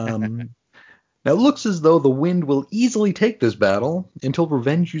 Now it looks as though the Wind will easily take this battle until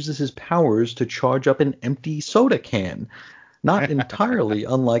Revenge uses his powers to charge up an empty soda can. Not entirely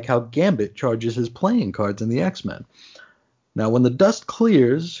unlike how Gambit charges his playing cards in the X-Men. Now, when the dust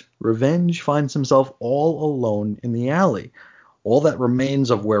clears, Revenge finds himself all alone in the alley. All that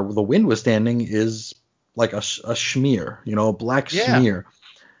remains of where the Wind was standing is like a smear, a black smear.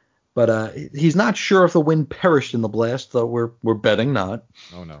 But he's not sure if the Wind perished in the blast, though we're betting not.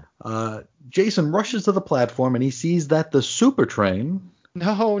 Oh, no. Jason rushes to the platform, and he sees that the super train...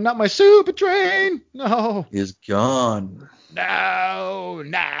 No, not my super train! No! ...is gone. No!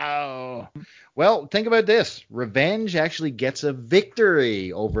 Well, think about this. Revenge actually gets a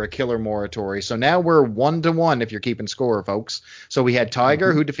victory over a killer Morituri. So now we're 1-1 if you're keeping score, folks. So we had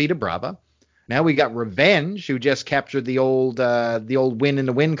Tiger who defeated Brava. Now we got Revenge who just captured the old win in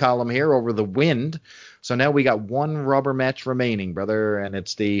the win column here over the Wind. So now we got one rubber match remaining, brother, and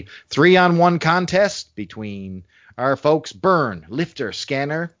it's the 3-on-1 contest between our folks Burn, Lifter,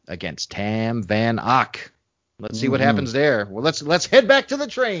 Scanner against Tam Van Ock. Let's see what happens there. Well, let's head back to the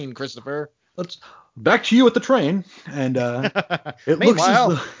train, Christopher. Let's back to you at the train, and it looks as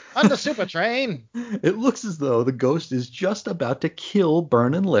though on the super train. It looks as though the Ghost is just about to kill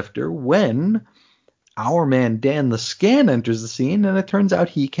Burn and Lifter when our man Dan the Scan enters the scene, and it turns out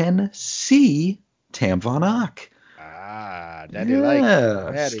he can see Tam Van Ock. Daddy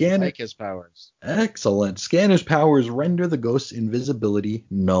like his powers. Excellent. Scanner's powers render the Ghost's invisibility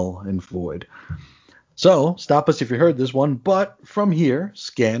null and void. So, stop us if you heard this one, but from here,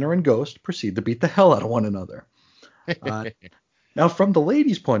 Scanner and Ghost proceed to beat the hell out of one another. Now, from the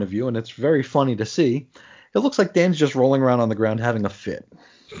lady's point of view, and it's very funny to see, It looks like Dan's just rolling around on the ground having a fit.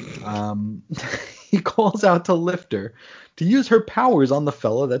 He calls out to Lifter to use her powers on the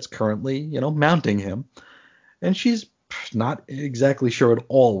fella that's currently, mounting him. And she's not exactly sure at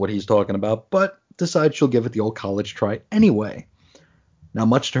all what he's talking about, but decides she'll give it the old college try anyway. Now,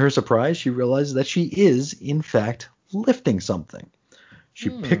 much to her surprise, she realizes that she is, in fact, lifting something. She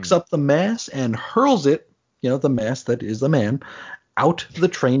picks up the mass and hurls it, the mass that is the man, out the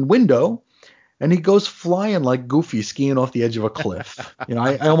train window, and he goes flying like Goofy skiing off the edge of a cliff.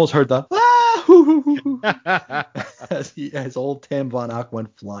 I almost heard the as old Tam Von Ock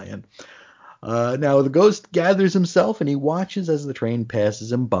went flying. Now the ghost gathers himself and he watches as the train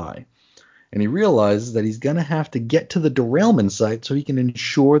passes him by. And he realizes that he's going to have to get to the derailment site so he can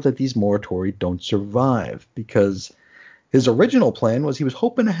ensure that these Morituri don't survive. Because his original plan was he was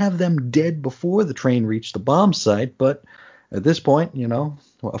hoping to have them dead before the train reached the bomb site. But at this point,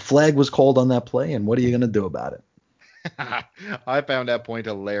 a flag was called on that play. And what are you going to do about it? I found that point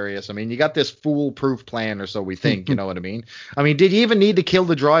hilarious. I mean, you got this foolproof plan, or so we think, you know what I mean? I mean, did you even need to kill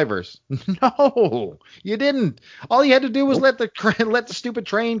the drivers? No, you didn't. All you had to do was let the stupid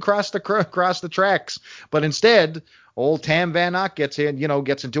train cross the tracks. But instead, old Tam Van Ock gets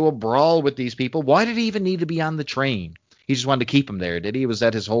into a brawl with these people. Why did he even need to be on the train? He just wanted to keep him there, did he? Was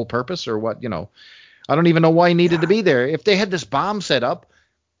that his whole purpose, or what? I don't even know why he needed to be there. If they had this bomb set up,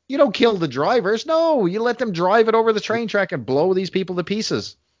 you don't kill the drivers. No, you let them drive it over the train track and blow these people to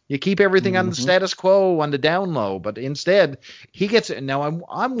pieces. You keep everything on the status quo, on the down low. But instead, he gets it. Now,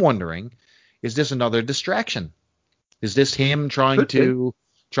 I'm wondering, is this another distraction? Is this him trying to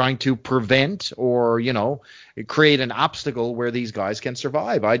prevent or, create an obstacle where these guys can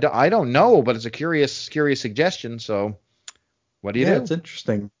survive? I don't know, but it's a curious suggestion. So what do you do? Yeah, it's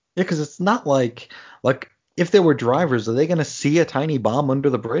interesting. Yeah, because it's not like if there were drivers, are they going to see a tiny bomb under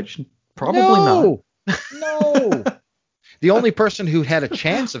the bridge? Probably not. No. The only person who had a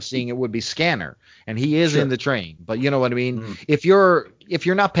chance of seeing it would be Scanner, and he is in the train. But you know what I mean? If you're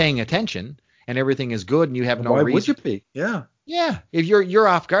not paying attention and everything is good and you have no reason. Why would you be? Yeah. Yeah. If you're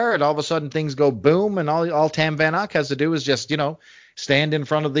off guard, all of a sudden things go boom, and all Tam Van Ock has to do is just, stand in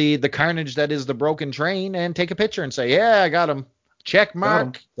front of the carnage that is the broken train and take a picture and say, "Yeah, I got him. Check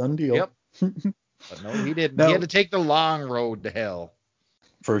mark. Done deal." Yep. But no, he didn't. He had to take the long road to hell.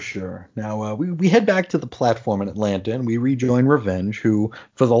 For sure. Now, we head back to the platform in Atlanta, and we rejoin Revenge, who,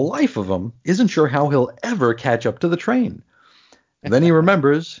 for the life of him, isn't sure how he'll ever catch up to the train. And then he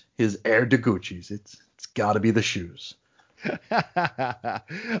remembers his Air de Gucci's. It's got to be the shoes.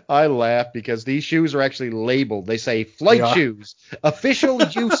 I laugh because these shoes are actually labeled. They say flight shoes, official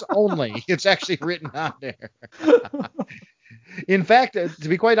use only. It's actually written on there. In fact, to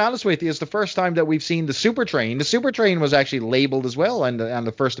be quite honest with you, it's the first time that we've seen the Super Train. The Super Train was actually labeled as well on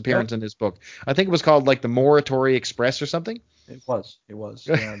the first appearance in this book. I think it was called like the Morituri Express or something. It was.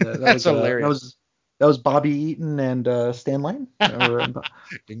 Yeah, that That's was, hilarious. That was Bobby Eaton and Stan Lane.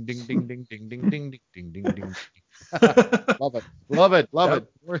 Ding, ding, ding, ding, ding, ding, ding, ding, ding, ding. Love it. That'd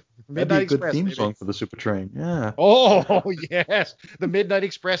be a good theme song for the Super Train. Yeah. Oh, yes. The Midnight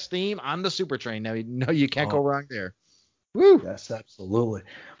Express theme on the Super Train. Now, you can't go wrong there. Woo. Yes, absolutely.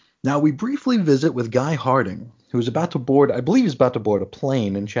 Now, we briefly visit with Guy Harding, who's about to board a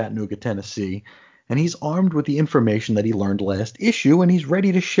plane in Chattanooga, Tennessee, and he's armed with the information that he learned last issue, and he's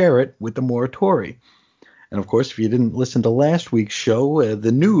ready to share it with the Morituri. And of course, if you didn't listen to last week's show,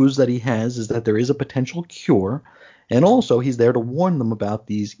 the news that he has is that there is a potential cure, and also he's there to warn them about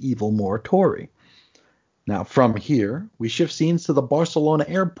these evil Morituri. Now, from here, we shift scenes to the Barcelona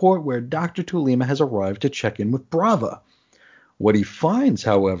airport where Dr. Tulima has arrived to check in with Brava. What he finds,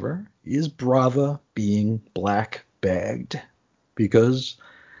 however, is Brava being black-bagged, because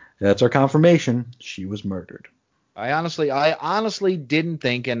that's our confirmation. She was murdered. I honestly didn't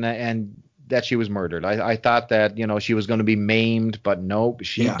think and that she was murdered. I thought that, she was going to be maimed, but nope,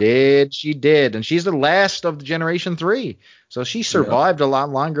 she did. She did. And she's the last of the Generation 3. So she survived a lot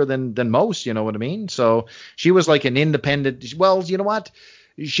longer than most, you know what I mean? So she was like an independent. Well, you know what?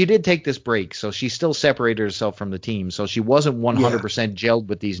 She did take this break, so she still separated herself from the team. So she wasn't 100% gelled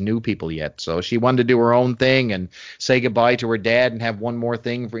with these new people yet. So she wanted to do her own thing and say goodbye to her dad and have one more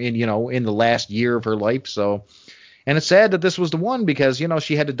thing in the last year of her life. So, and it's sad that this was the one because,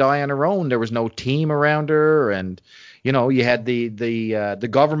 she had to die on her own. There was no team around her, and you had the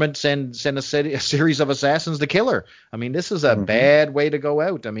government send a series of assassins to kill her. I mean, this is a bad way to go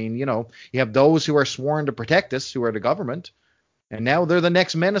out. I mean, you have those who are sworn to protect us, who are the government. And now they're the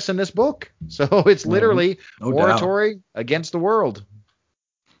next menace in this book. So it's literally Morituri against the world.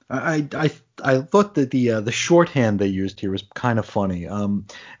 I thought that the shorthand they used here was kind of funny.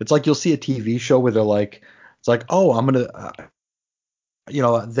 It's like you'll see a TV show where they're like, It's like, oh, I'm gonna,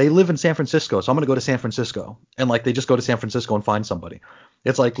 they live in San Francisco, so I'm gonna go to San Francisco, and like they just go to San Francisco and find somebody.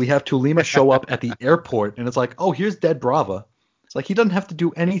 It's like we have Tulima show up at the airport, and it's like, oh, here's Dead Brava. It's like he doesn't have to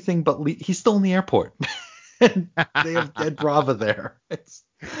do anything but he's still in the airport. And they have Dead Brava there.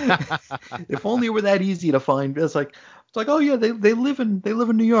 If only it were that easy to find. It's like, oh yeah, they live in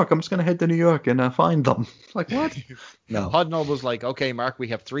New York. I'm just gonna head to New York and find them. It's like, what? No. Hudnall was like, okay, Mark, we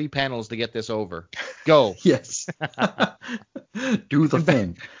have 3 panels to get this over. Go. Yes. Do the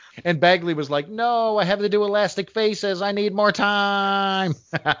thing. And Bagley was like, no, I have to do elastic faces. I need more time.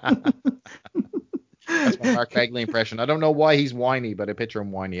 That's my Mark Bagley impression. I don't know why he's whiny, but I picture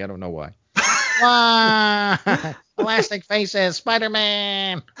him whiny. I don't know why. Elastic faces,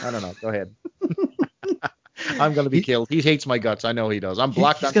 Spider-Man. I don't know. Go ahead. I'm going to be killed. He hates my guts. I know he does. I'm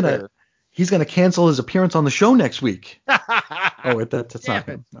blocked on Twitter. He's going to cancel his appearance on the show next week. Oh, that's not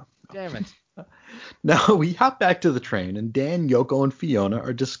him. No. Damn it. Now we hop back to the train, and Dan, Yoko, and Fiona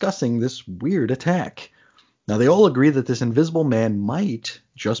are discussing this weird attack. Now they all agree that this invisible man might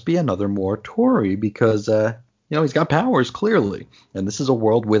just be another Morituri because, he's got powers clearly, and this is a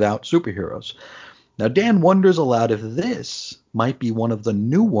world without superheroes. Now Dan wonders aloud if this might be one of the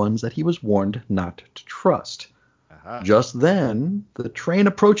new ones that he was warned not to trust. Just then, the train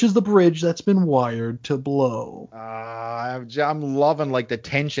approaches the bridge that's been wired to blow. I'm loving like the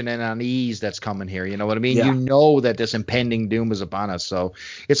tension and unease that's coming here. You know what I mean? Yeah. You know that this impending doom is upon us. So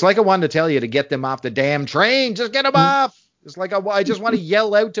it's like I wanted to tell you to get them off the damn train. Just get them off. It's like I just want to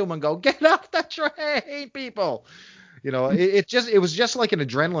yell out to them and go, get off the train, people. You know, it was just like an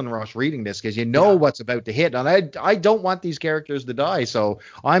adrenaline rush reading this because you know what's about to hit. And I don't want these characters to die. So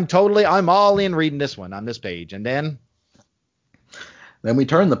I'm all in reading this one on this page. And then we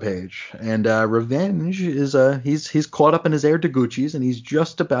turn the page, and Revenge is he's caught up in his Air Deguchis, and he's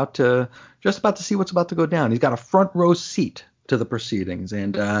just about to see what's about to go down. He's got a front row seat to the proceedings,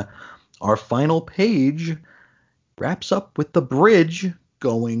 and our final page wraps up with the bridge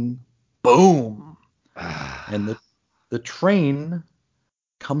going boom, and the train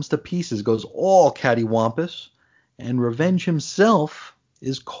comes to pieces, goes all cattywampus, and Revenge himself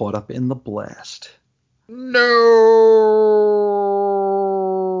is caught up in the blast. No.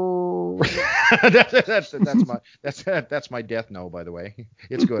 that's my death no, by the way.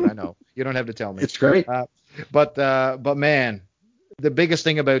 It's good, I know. You don't have to tell me. It's great. But man, the biggest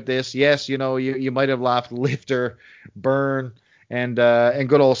thing about this, yes, you might have laughed Lifter, Burn, and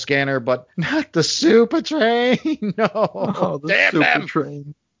good old Scanner, but not the Super Train. No. Oh, the Damn Super them.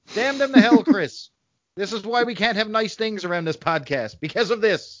 Train. Damn them to hell, Chris. This is why we can't have nice things around this podcast, because of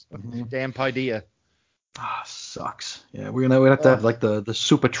this. Mm-hmm. Damn Paideia. Sucks. Yeah, we're gonna have to have like the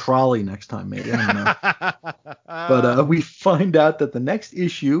super trolley next time, maybe. I don't know. But we find out that the next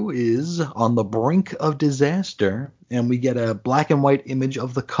issue is on the brink of disaster, and we get a black and white image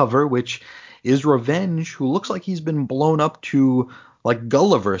of the cover, which is Revenge, who looks like he's been blown up to like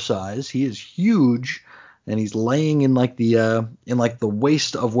Gulliver size. He is huge, and he's laying in like the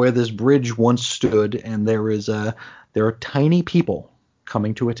waist of where this bridge once stood, and there are tiny people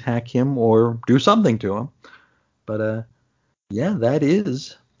coming to attack him or do something to him. But that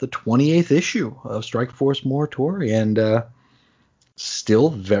is the 28th issue of Strikeforce Morituri, and still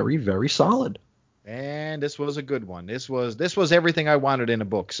very, very solid. And this was a good one. This was everything I wanted in a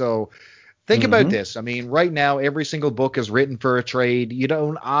book. So think about this. I mean, right now every single book is written for a trade. You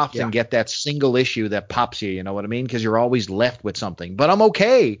don't often get that single issue that pops you know what I mean? Because you're always left with something. But I'm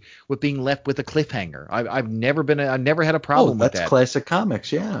okay with being left with a cliffhanger. I've never had a problem with that. That's classic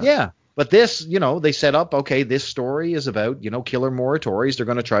comics, yeah. Yeah. But this, they set up, okay, this story is about, killer Moritoris. They're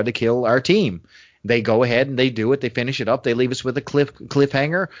going to try to kill our team. They go ahead and they do it. They finish it up. They leave us with a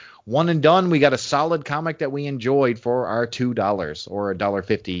cliffhanger. One and done. We got a solid comic that we enjoyed for our $2 or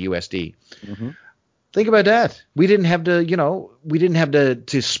 $1.50 USD. Mm-hmm. Think about that. We didn't have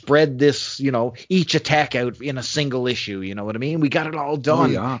to spread this, each attack out in a single issue. You know what I mean? We got it all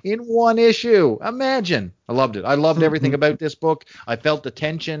done in one issue. Imagine. I loved it. I loved everything about this book. I felt the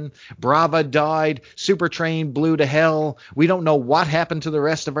tension. Brava died. Super Train blew to hell. We don't know what happened to the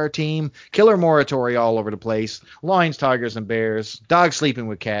rest of our team. Killer Morituri all over the place. Lions, tigers, and bears. Dogs sleeping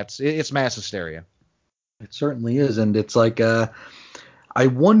with cats. It's mass hysteria. It certainly is. And it's like, I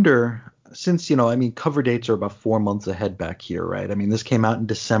wonder... Since, cover dates are about 4 months ahead back here, right? I mean, this came out in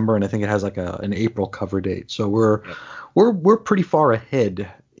December, and I think it has like an April cover date. So we're pretty far ahead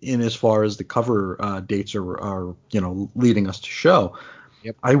in as far as the cover dates are leading us to show.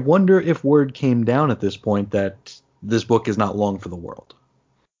 Yep. I wonder if word came down at this point that this book is not long for the world.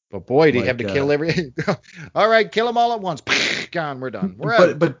 But boy, do you have to kill every... All right, kill them all at once. Gone, we're done. We're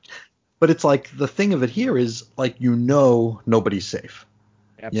out. But But it's like the thing of it here is like nobody's safe.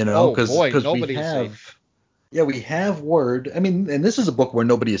 Oh Because boy, we nobody is have safe. we have word. I mean, and this is a book where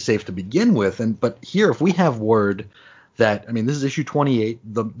nobody is safe to begin with. But here, if we have word that, I mean, this is issue 28.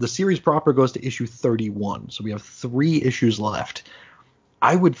 The series proper goes to issue 31, so we have 3 issues left.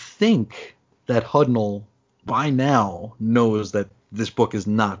 I would think that Hudnall by now knows that this book is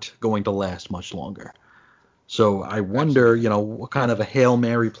not going to last much longer. So I wonder, what kind of a Hail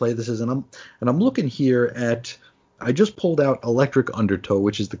Mary play this is. And I'm looking here at, I just pulled out Electric Undertow,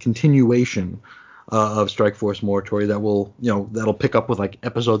 which is the continuation of Strikeforce Morituri that'll pick up with like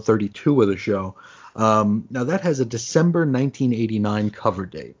episode 32 of the show. Now that has a December 1989 cover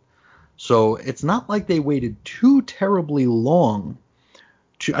date. So it's not like they waited too terribly long.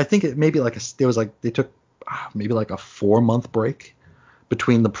 I think it maybe they took maybe like a 4-month break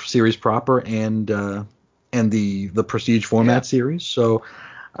between the series proper and the Prestige format series. So,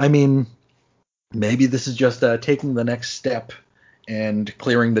 I mean, maybe this is just taking the next step and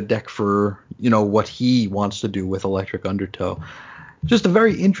clearing the deck for, what he wants to do with Electric Undertow. Just a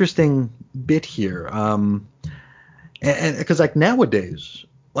very interesting bit here. And because like nowadays,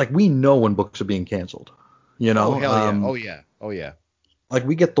 like we know when books are being canceled, Oh, hell yeah. Oh yeah. Like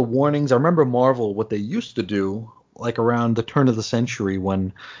we get the warnings. I remember Marvel, what they used to do, like around the turn of the century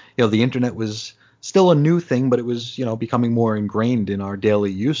when, the internet was still a new thing, but it was, becoming more ingrained in our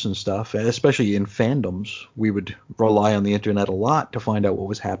daily use and stuff, and especially in fandoms. We would rely on the internet a lot to find out what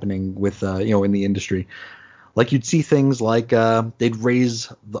was happening with, in the industry. Like you'd see things like they'd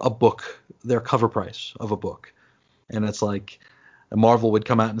raise their cover price of a book. And it's like Marvel would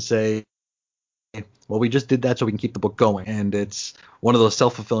come out and say, well, we just did that so we can keep the book going. And it's one of those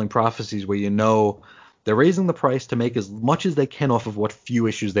self-fulfilling prophecies where they're raising the price to make as much as they can off of what few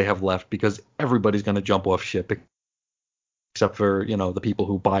issues they have left, because everybody's going to jump off ship except for, the people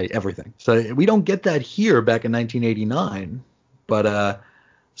who buy everything. So we don't get that here back in 1989. But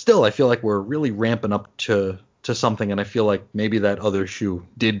still, I feel like we're really ramping up to something, and I feel like maybe that other shoe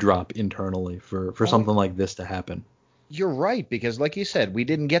did drop internally for something like this to happen. You're right, because like you said, we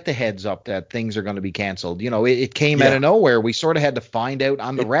didn't get the heads up that things are going to be canceled. It came out of nowhere. We sort of had to find out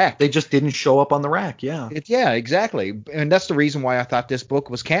on the rack. They just didn't show up on the rack, yeah. Yeah, exactly. And that's the reason why I thought this book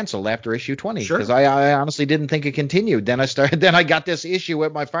was canceled after issue 20, Sure. because I honestly didn't think it continued. Then I got this issue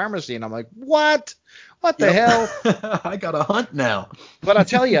at my pharmacy, and I'm like, what? What the hell? I got to hunt now. But I'll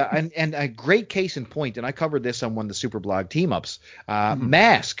tell you, and a great case in point, and I covered this on one of the Superblog team-ups,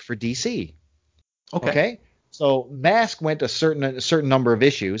 Mask for DC. Okay? So Mask went a certain number of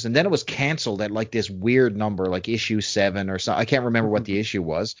issues, and then it was canceled at like this weird number, like issue 7 or something. I can't remember what the issue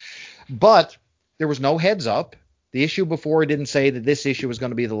was. But there was no heads up. The issue before didn't say that this issue was going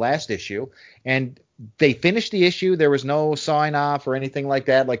to be the last issue. And they finished the issue. There was no sign off or anything like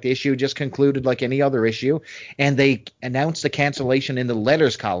that. Like the issue just concluded like any other issue. And they announced the cancellation in the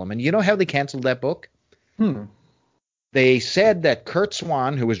letters column. And you know how they canceled that book? They said that Kurt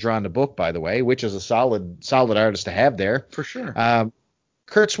Swan, who was drawing the book, by the way, which is a solid artist to have there. For sure.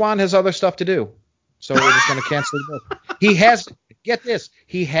 Kurt Swan has other stuff to do. So we're just going to cancel the book. Get this,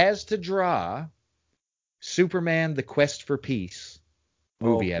 he has to draw Superman, The Quest for Peace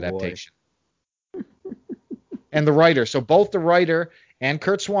movie adaptation. And the writer. So both the writer and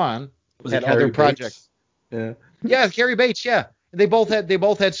Kurt Swan had other projects. Yeah, Cary Bates, yeah. They both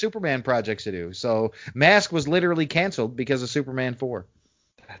had Superman projects to do. So Mask was literally canceled because of Superman 4.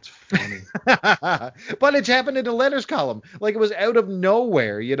 That's funny. But it's happened in the letters column. Like it was out of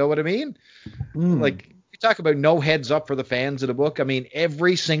nowhere. You know what I mean? Like you talk about no heads up for the fans of the book. I mean,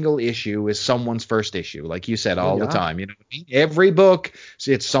 every single issue is someone's first issue, like you said all the time. You know what I mean? Every book,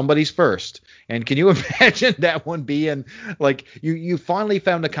 it's somebody's first. And can you imagine that one being like you finally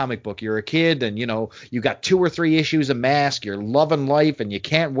found a comic book. You're a kid and, you got 2 or 3 issues of Mask. You're loving life and you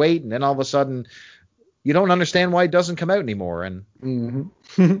can't wait. And then all of a sudden you don't understand why it doesn't come out anymore. And you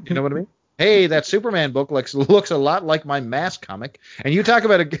know what I mean? Hey, that Superman book looks a lot like my Mask comic. And you talk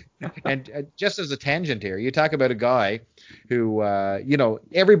about and just as a tangent here, you talk about a guy who,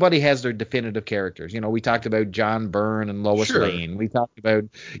 everybody has their definitive characters. We talked about John Byrne and Lois Lane. We talked about,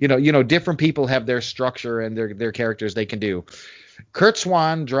 different people have their structure and their characters they can do. Kurt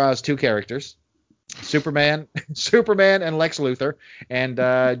Swan draws 2 characters. Superman and Lex Luthor, and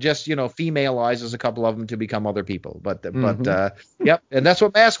just femaleizes a couple of them to become other people. But yep, and that's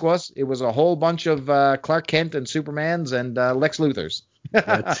what Mask was. It was a whole bunch of Clark Kent and Supermans and Lex Luthors.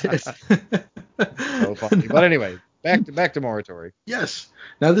 That's it. So funny. But anyway, back to Morituri. Yes.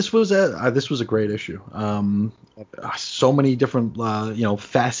 Now this was a great issue. So many different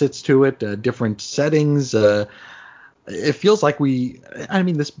facets to it, different settings. It feels like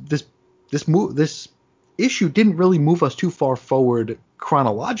this this issue didn't really move us too far forward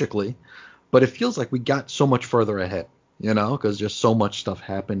chronologically, but it feels like we got so much further ahead, because just so much stuff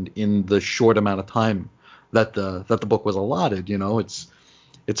happened in the short amount of time that the book was allotted.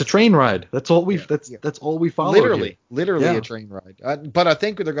 It's a train ride. That's all that's all we follow. Literally Yeah. a train ride. But I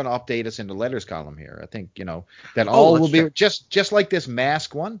think they're going to update us in the letters column here. I think, that all will be just like this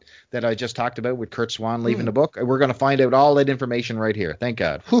Mask one that I just talked about with Kurt Swan leaving the book. We're going to find out all that information right here. Thank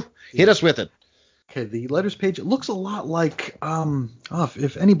God. Whew, hit us with it. Okay, the letters page, it looks a lot like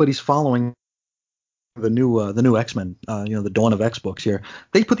if anybody's following the new X-Men, the Dawn of X books here,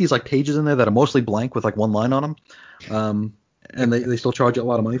 they put these like pages in there that are mostly blank with like one line on them. And they still charge you a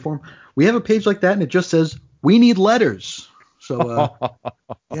lot of money for them. We have a page like that, and it just says, "We need letters." So,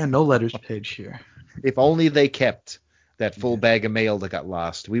 no letters page here. If only they kept that full bag of mail that got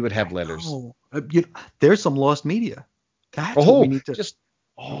lost, we would have letters. Oh, there's some lost media. That's what we need to.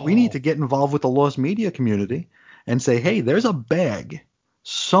 We need to get involved with the lost media community and say, hey, there's a bag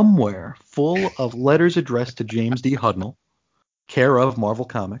somewhere full of letters addressed to James D. Hudnall, care of Marvel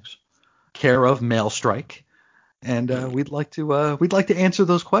Comics, care of Mail Strike. And we'd like to answer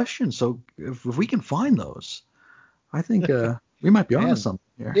those questions. So if we can find those, I think we might be onto something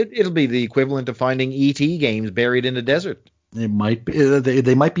here. It'll be the equivalent of finding E.T. games buried in the desert. It might be.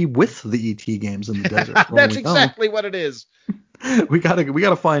 They might be with the E.T. games in the desert. That's exactly what it is. We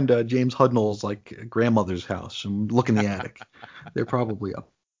gotta find James Hudnall's like grandmother's house and look in the attic. They're probably up.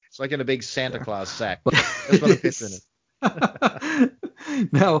 It's like in a big Santa Claus sack. That's what I'm picturing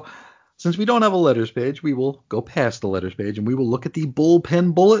it. Now, since we don't have a letters page, we will go past the letters page and we will look at the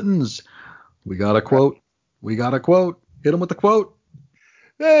bullpen bulletins. We got a quote. Hit him with the quote.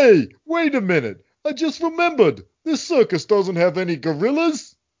 Hey, wait a minute. I just remembered. This circus doesn't have any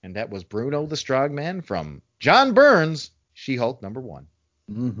gorillas. And that was Bruno the Strongman from John Burns, She-Hulk #1.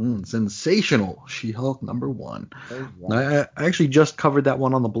 Mm-hmm. Sensational She-Hulk #1. I actually just covered that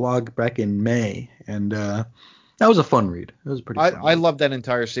one on the blog back in May, and that was a fun read. It was pretty fun. I loved that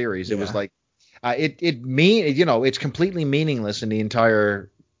entire series. It was like it's completely meaningless in the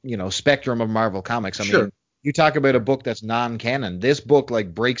entire spectrum of Marvel Comics. I mean, you talk about a book that's non-canon. This book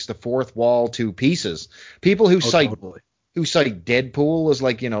like breaks the fourth wall to pieces. People who cite Deadpool as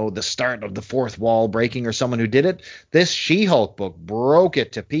like the start of the fourth wall breaking or someone who did it. This She-Hulk book broke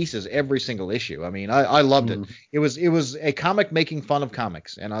it to pieces every single issue. I mean, I loved it. It was a comic making fun of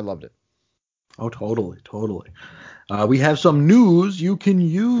comics, and I loved it. Oh, totally. We have some news you can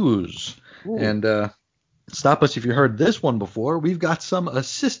use. Ooh. And stop us if you heard this one before. We've got some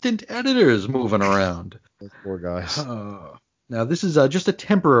assistant editors moving around. Those poor guys. Now, this is just a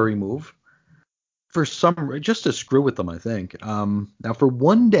temporary move. Just to screw with them, I think. Now, for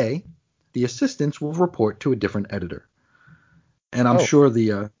one day, the assistants will report to a different editor. And I'm sure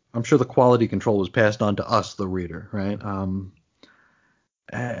the quality control was passed on to us, the reader, right?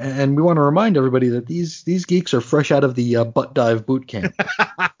 And we want to remind everybody that these geeks are fresh out of the butt dive boot camp.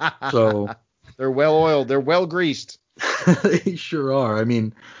 So they're well oiled, they're well greased. They sure are. I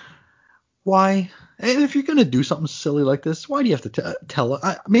mean, why? And if you're gonna do something silly like this, why do you have to tell?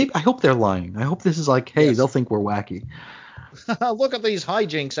 I hope they're lying. I hope this is like, hey, they'll think we're wacky. Look at these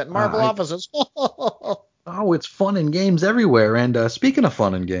hijinks at Marvel offices. Oh, it's fun and games everywhere. And speaking of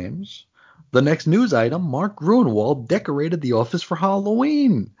fun and games, the next news item: Mark Gruenwald decorated the office for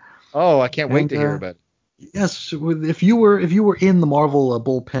Halloween. Oh, I can't wait to hear about it. Yes, if you were in the Marvel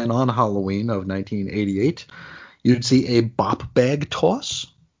bullpen on Halloween of 1988, you'd see a bop bag toss.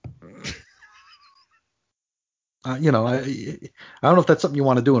 I don't know if that's something you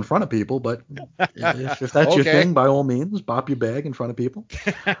want to do in front of people, but if that's your thing, by all means, bop your bag in front of people.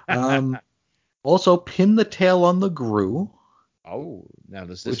 Also, pin the tail on the Gru. Oh, now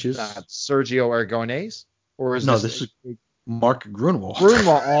this is not Sergio Aragonés? Or is this is Mark Gruenwald.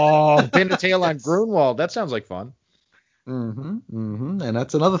 Oh, pin the tail on Gruenwald. That sounds like fun. And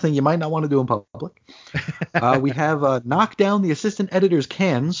that's another thing you might not want to do in public. We have knock down the assistant editor's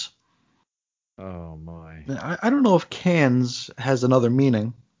cans. Oh my! I don't know if cans has another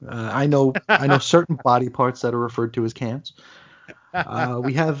meaning. I know certain body parts that are referred to as cans.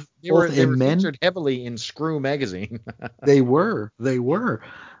 We have they were featured heavily in Screw magazine. They were.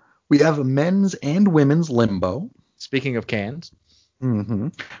 We have a men's and women's limbo. Speaking of cans.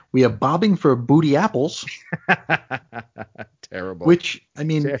 We have bobbing for booty apples. Terrible. Which, I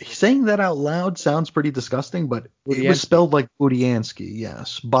mean, saying that out loud sounds pretty disgusting, but it was spelled like Budiansky.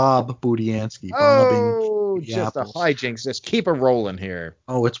 Yes, Bob Budiansky. Oh, just apples. A hijinks. Just keep it rolling here.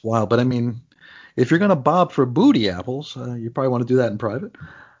 Oh, it's wild. But I mean, if you're gonna bob for booty apples, you probably want to do that in private.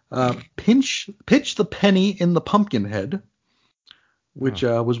 Pitch the penny in the pumpkin head. which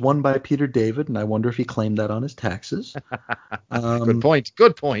was won by Peter David, and I wonder if he claimed that on his taxes. Good point.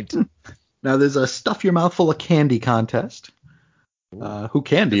 Good point. Now there's a stuff your mouth full of candy contest. Who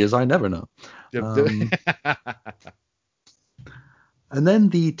Candy is, I never know. And then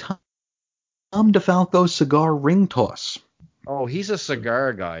the Tom DeFalco cigar ring toss. Oh, he's a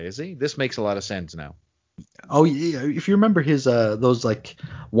cigar guy, is he? This makes a lot of sense now. Oh yeah, if you remember his those like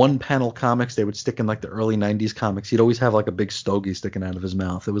one panel comics they would stick in like the early 90s comics, he'd always have like a big stogie sticking out of his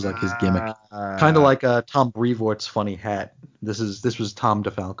mouth. It was like his gimmick. Kind of like Tom Brevoort's funny hat. This was Tom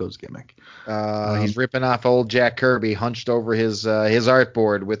DeFalco's gimmick. He's ripping off old Jack Kirby hunched over his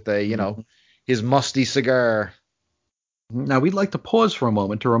artboard with his musty cigar. Now we'd like to pause for a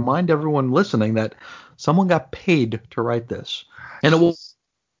moment to remind everyone listening that someone got paid to write this. And it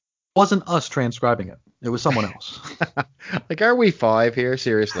wasn't us transcribing it. It was someone else. Like, are we 5 here?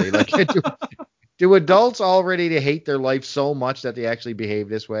 Seriously. Like, do adults already hate their life so much that they actually behave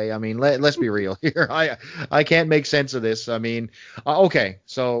this way? I mean, let's be real here. I can't make sense of this. I mean, okay,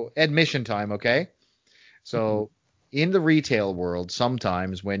 so admission time, okay? So in the retail world,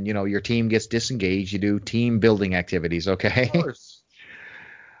 sometimes when, your team gets disengaged, you do team building activities, okay? Of course.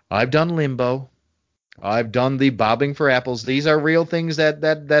 I've done limbo. I've done the bobbing for apples. These are real things that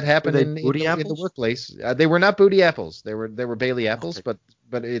happen in the workplace. They were not booty apples. They were Bailey apples, okay.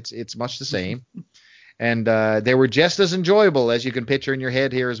 but it's much the same. And they were just as enjoyable as you can picture in your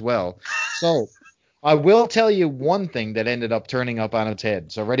head here as well. So I will tell you one thing that ended up turning up on its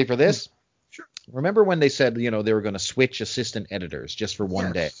head. So ready for this? Sure. Remember when they said, they were going to switch assistant editors just for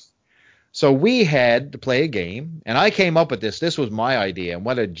one day? So we had to play a game, and I came up with this. This was my idea, and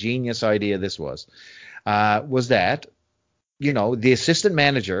what a genius idea this was. Was that, the assistant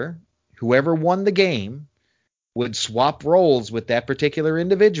manager, whoever won the game, would swap roles with that particular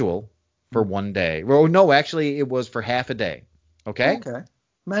individual for one day. Well, no, actually, it was for half a day. Okay? Okay.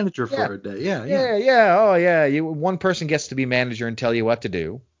 Manager for a day. Yeah. Oh, yeah. One person gets to be manager and tell you what to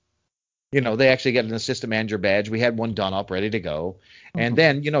do. They actually get an assistant manager badge. We had one done up, ready to go. And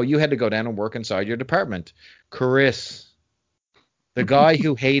then, you had to go down and work inside your department. Chris, the guy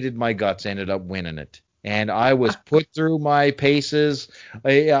who hated my guts, ended up winning it. And I was put through my paces.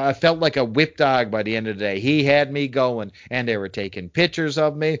 I felt like a whip dog by the end of the day. He had me going, and they were taking pictures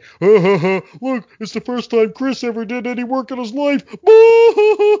of me. Look, it's the first time Chris ever did any work in his life.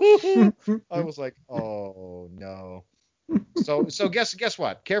 I was like, oh, no. So guess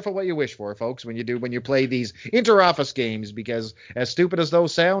what? Careful what you wish for, folks, when you play these inter-office games, because as stupid as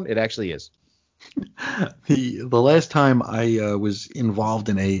those sound, it actually is. The last time I was involved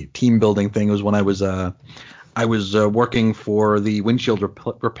in a team building thing was when I was working for the windshield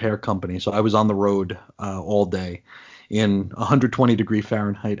repair company. So I was on the road all day in 120 degree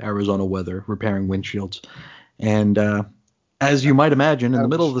Fahrenheit Arizona weather repairing windshields. And as you might imagine, in the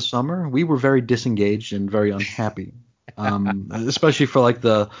middle of the summer, we were very disengaged and very unhappy. Especially for like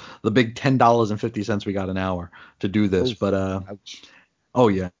the big $10.50 we got an hour to do this. But oh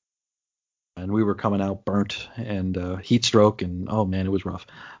yeah. And we were coming out burnt and heat stroke, and oh man, it was rough.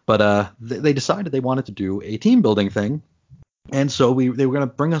 But they decided they wanted to do a team building thing, and so they were going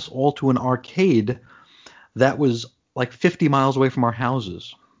to bring us all to an arcade that was like 50 miles away from our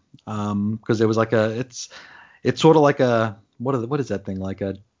houses, because there was like it's sort of like a what is that thing, like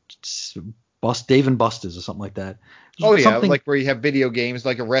a Dave and Buster's or something like that. Oh yeah, like where you have video games,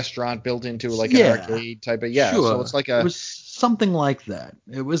 like a restaurant built into like an arcade type of Sure. So it's like it was something like that.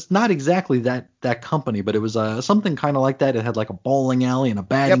 It was not exactly that company, but it was something kind of like that. It had like a bowling alley and a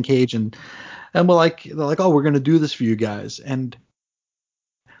batting cage, and they're like, oh, we're gonna do this for you guys, and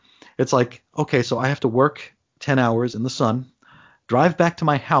it's like, okay, so I have to work 10 hours in the sun, drive back to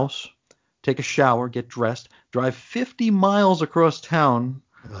my house, take a shower, get dressed, drive 50 miles across town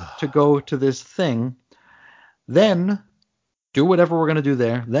to go to this thing, then do whatever we're going to do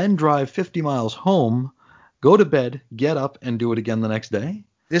there, then drive 50 miles home, go to bed, get up, and do it again the next day.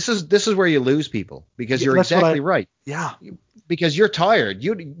 This is where you lose people, because you're exactly right. Yeah. Because you're tired.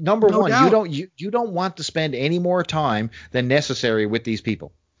 Number No one, doubt. you don't want to spend any more time than necessary with these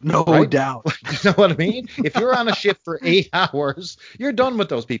people. No right? doubt. You know what I mean? If you're on a shift for 8 hours, you're done with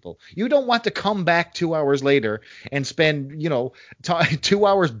those people. You don't want to come back 2 hours later and spend, 2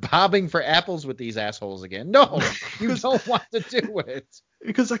 hours bobbing for apples with these assholes again. No, you don't want to do it.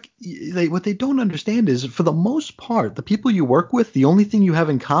 Because what they don't understand is, for the most part, the people you work with, the only thing you have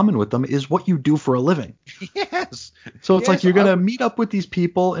in common with them is what you do for a living. Yes. So it's like you're going to meet up with these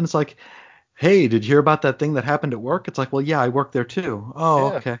people, and it's like, hey, did you hear about that thing that happened at work? It's like, well, yeah, I work there too. Oh,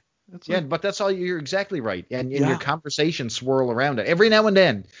 yeah. Okay. Yeah, but that's all. You're exactly right. And Yeah. your conversations swirl around it. Every now and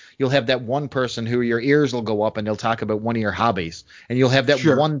then, you'll have that one person who your ears will go up and they'll talk about one of your hobbies. And you'll have that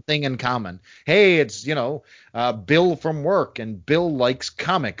Sure. one thing in common. Hey, it's, Bill from work, and Bill likes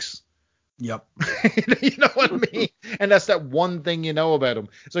comics. Yep. You know what I mean? And that's that one thing you know about him.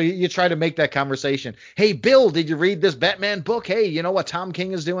 So you try to make that conversation. Hey, Bill, did you read this Batman book? Hey, you know what Tom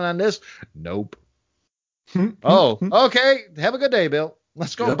King is doing on this? Nope. Oh, okay. Have a good day, Bill.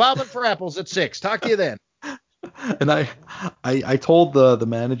 Let's go Yep. bobbing for apples at 6. Talk to you then. And I told the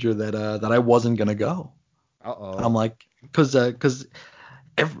manager that I wasn't gonna go. Uh-oh. I'm like, because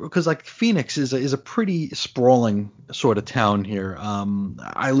like Phoenix is a pretty sprawling sort of town here.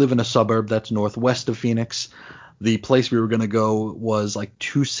 I live in a suburb that's northwest of Phoenix. The place we were gonna go was like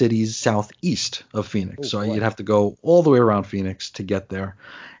 2 cities southeast of Phoenix, so boy. you'd have to go all the way around Phoenix to get there.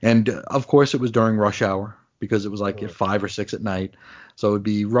 And of course, it was during rush hour because it was like at 5 or 6 at night. So it would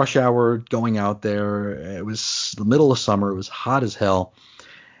be rush hour going out there. It was the middle of summer. It was hot as hell.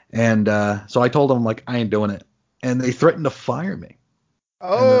 And so I told them, like, I ain't doing it. And they threatened to fire me.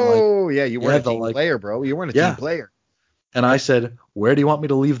 Oh, yeah, you weren't a they're team like, player, bro. You weren't a yeah. team player. And I said, where do you want me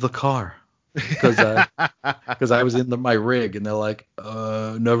to leave the car? Because I was in my rig. And they're like,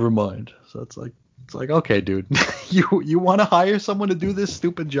 never mind. So it's like, okay, dude, you want to hire someone to do this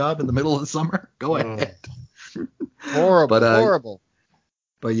stupid job in the middle of the summer? Go ahead. Horrible.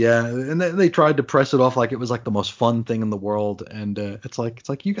 But yeah, and they tried to press it off like it was like the most fun thing in the world, and it's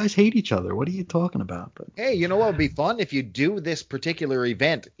like you guys hate each other. What are you talking about? But Hey, you know what would be fun? If you do this particular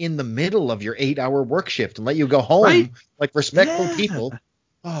event in the middle of your 8-hour work shift and let you go home Right? like respectful Yeah. people.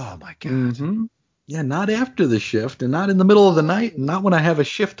 Oh, my God. Mm-hmm. Yeah, not after the shift, and not in the middle of the night, and not when I have a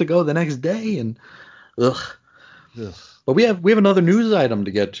shift to go the next day, and ugh. But we have another news item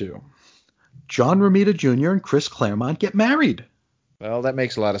to get to. John Romita Jr. and Chris Claremont get married. Well, that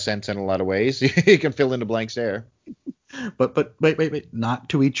makes a lot of sense in a lot of ways. You can fill in the blanks there. But wait, not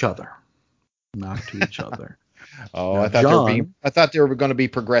to each other. Not to each other. Oh, Now, I thought they were going to be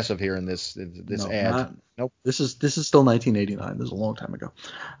progressive here in this No, ad. Nope. This is still 1989. This is a long time ago.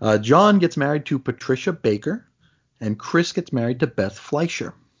 John gets married to Patricia Baker, and Chris gets married to Beth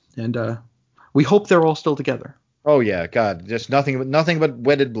Fleischer. And we hope they're all still together. Oh yeah, God, just nothing but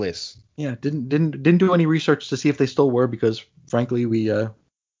wedded bliss. Yeah, didn't do any research to see if they still were, because frankly we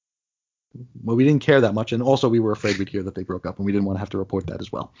didn't care that much, and also we were afraid we'd hear that they broke up, and we didn't want to have to report that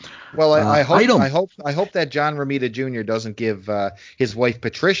as well. Well, I hope that John Romita Jr. doesn't give his wife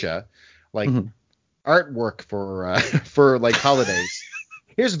Patricia like artwork for like holidays.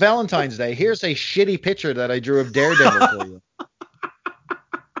 Here's Valentine's Day. Here's a shitty picture that I drew of Daredevil for you.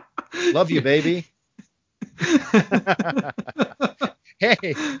 Love you, baby.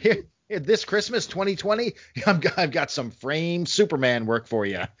 Hey, here, this Christmas 2020, I've got some framed Superman work for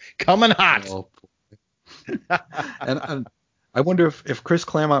you. Coming hot. Oh, and I wonder if Chris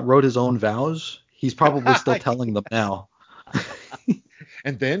Claremont wrote his own vows. He's probably still telling them now.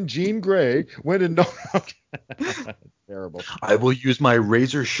 And then Jean Grey went and terrible. I will use my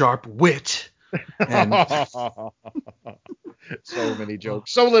razor sharp wit. And so many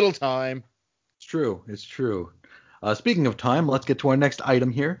jokes, so little time. It's true. Speaking of time, let's get to our next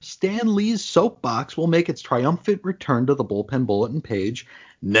item here. Stan Lee's soapbox will make its triumphant return to the bullpen bulletin page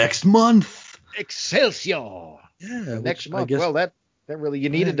next month. Excelsior! Yeah, next month. Guess, well, that really you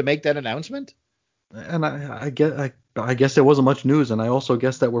needed to make that announcement. And I guess there wasn't much news, and I also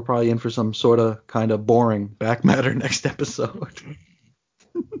guess that we're probably in for some sort of kind of boring back matter next episode.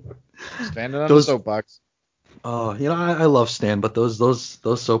 Standing on the soapbox. Oh, I love Stan, but those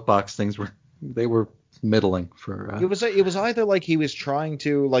soapbox things were middling for. It was either like he was trying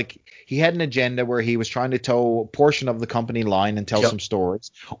to he had an agenda where he was trying to toe a portion of the company line and tell some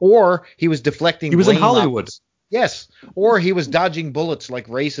stories, or he was deflecting. He was in Hollywood. Yes, or he was dodging bullets like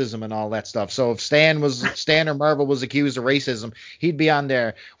racism and all that stuff. So if Stan or Marvel was accused of racism, he'd be on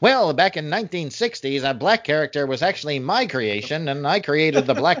there. Well, back in 1960s, a black character was actually my creation, and I created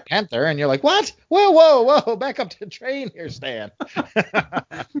the Black Panther. And you're like, what? Whoa, back up to the train here, Stan.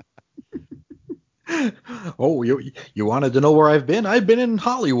 Oh, you wanted to know where I've been? I've been in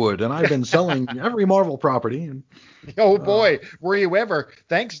Hollywood, and I've been selling every Marvel property. And, oh boy, were you ever?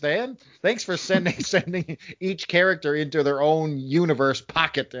 Thanks, Dan. Thanks for sending each character into their own universe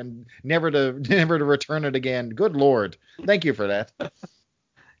pocket and never to return it again. Good Lord, thank you for that.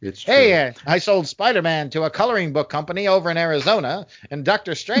 It's true. Hey, I sold Spider-Man to a coloring book company over in Arizona, and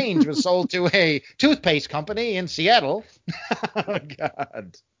Doctor Strange was sold to a toothpaste company in Seattle. Oh,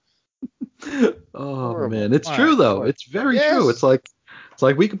 God. Oh, horrible. Man, it's true though. It's very true. It's like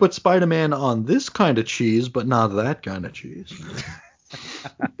we could put Spider-Man on this kind of cheese, but not that kind of cheese.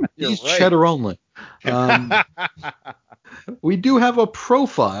 You're He's right. cheddar only. We do have a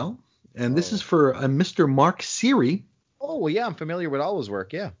profile, and this is for a Mr. Mark Siri. Oh, well, yeah, I'm familiar with all his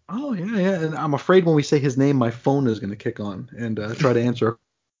work, yeah. Oh, yeah. And I'm afraid when we say his name, my phone is going to kick on and try to answer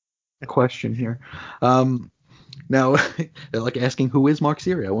a question here. Now, they're like asking who is Mark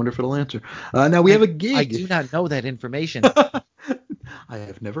Siri. I wonder if it'll answer. Now, we have a gig. I do not know that information. I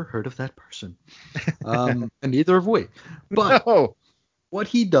have never heard of that person. And neither have we. But No. what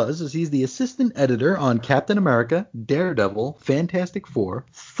he does is he's the assistant editor on Captain America, Daredevil, Fantastic Four,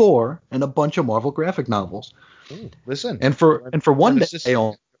 Thor, and a bunch of Marvel graphic novels. Ooh, listen. And for one day,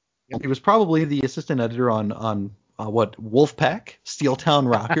 assistant. he was probably the assistant editor on what, Wolfpack, Steel Town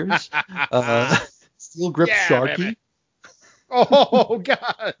Rockers, Steel Grip Sharky. Baby. Oh,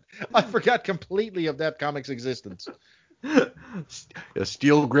 God. I forgot completely of that comic's existence.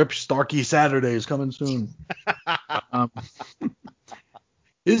 Steel Grip Starkey Saturdays coming soon.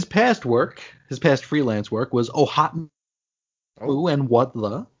 His past freelance work was Hot and What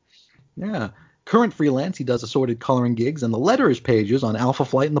the. Yeah. Current freelance, he does assorted coloring gigs and the letters pages on Alpha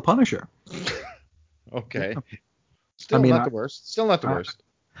Flight and The Punisher. Okay. Still not the worst.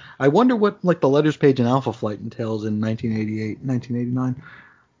 I wonder what the letters page in Alpha Flight entails in 1988, 1989.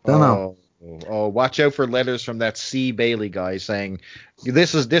 Don't know. Oh, watch out for letters from that C. Bailey guy saying,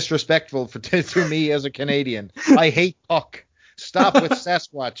 "This is disrespectful to me as a Canadian. I hate Puck. Stop with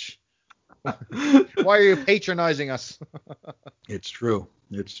Sasquatch. Why are you patronizing us?" It's true.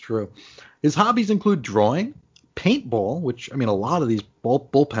 His hobbies include drawing, paintball, which, a lot of these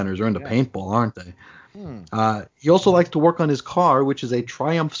bullpenners are into paintball, aren't they? He also likes to work on his car, which is a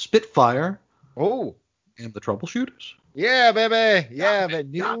Triumph Spitfire. Oh. And the Troubleshooters. Yeah, baby. Yeah, the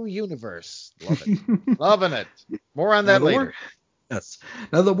new universe. Love it. Loving it. More on that later. Yes.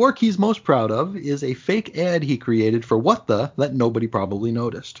 Now, the work he's most proud of is a fake ad he created for What the that nobody probably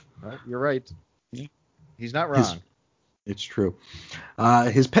noticed. Well, you're right. He's not wrong. It's true.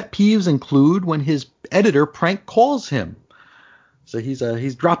 His pet peeves include when his editor prank calls him. So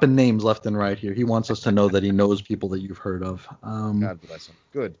he's dropping names left and right here. He wants us to know that he knows people that you've heard of. God bless him.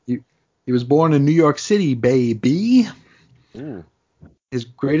 Good. He was born in New York City, baby. Ooh. His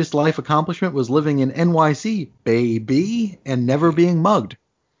greatest life accomplishment was living in NYC, baby, and never being mugged.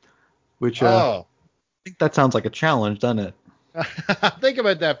 Which I think that sounds like a challenge, doesn't it? Think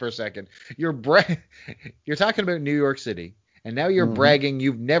about that for a second. You're talking about New York City, and now you're bragging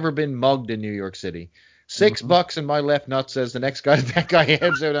you've never been mugged in New York City. $6 and my left nut says the next guy that guy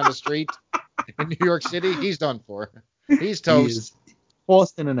heads out on the street in New York City, he's done for. He's toast. He is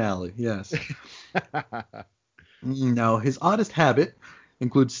lost in an alley, yes. Now, his oddest habit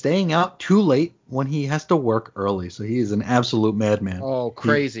includes staying out too late when he has to work early. So he is an absolute madman. Oh,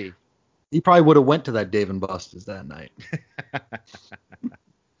 crazy. He probably would have went to that Dave & Buster's that night.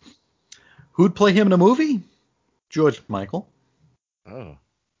 Who'd play him in a movie? George Michael. Oh.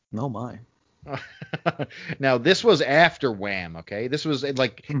 No, my. Now, this was after Wham, okay? This was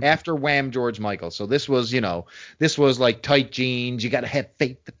like after Wham, George Michael. So this was, this was like tight jeans. You got to have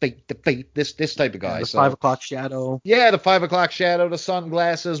faith, this type of guy. The 5 o'clock shadow. Yeah, the 5 o'clock shadow, the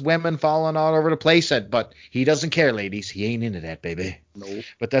sunglasses, women falling all over the place. But he doesn't care, ladies. He ain't into that, baby. No.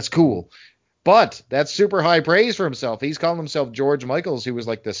 But that's cool. But that's super high praise for himself. He's calling himself George Michaels, who was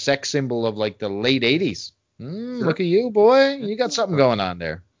like the sex symbol of like the late 80s. Sure. Look at you, boy. You got something going on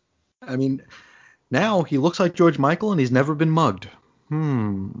there. Now he looks like George Michael and he's never been mugged.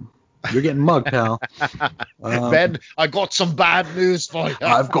 You're getting mugged, pal. Ben, I got some bad news for you.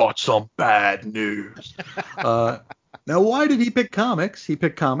 I've got some bad news. Now, why did he pick comics? He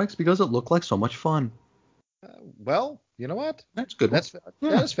picked comics because it looked like so much fun. Well, you know what? That's good. That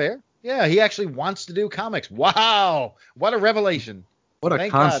is fair. Yeah, he actually wants to do comics. Wow, what a revelation! What a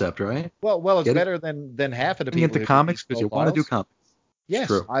concept, God. Right? Well, it's better than half of the people. Into comics because you want to do comics.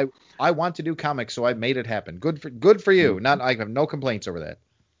 Yes, I want to do comics, so I made it happen. Good for you. I have no complaints over that.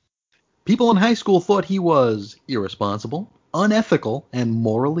 People in high school thought he was irresponsible, unethical, and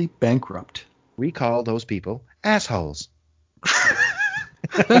morally bankrupt. We call those people assholes.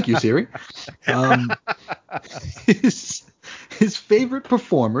 Thank you, Siri. His favorite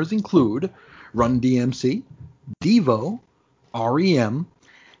performers include Run DMC, Devo, REM,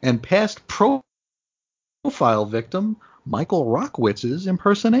 and past profile victim Michael Rockwitz's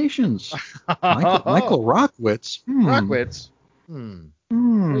impersonations. Michael Rockwitz. Rockwitz.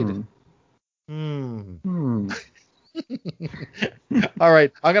 All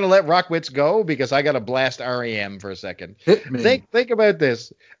right, I'm gonna let Rockwitz go because I gotta blast REM for a second. Hit me. Think about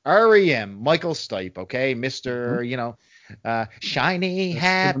this. REM, Michael Stipe, okay, Mr. Shiny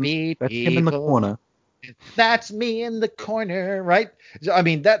happy that's people. him in the corner. That's me in the corner, right? I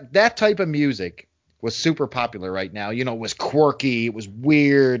mean, that type of music was super popular right now. You know, it was quirky, it was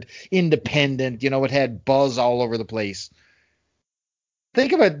weird, independent. You know, it had buzz all over the place.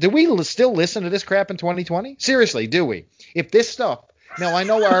 Think of it. Do we still listen to this crap in 2020? Seriously, do we? If this stuff. Now, I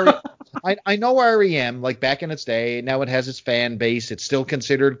know REM, like back in its day. Now it has its fan base. It's still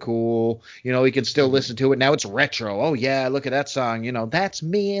considered cool. You know, we can still listen to it. Now it's retro. Oh, yeah, look at that song. You know, that's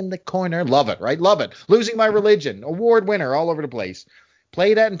me in the corner. Love it, right? Love it. Losing My Religion. Award winner all over the place.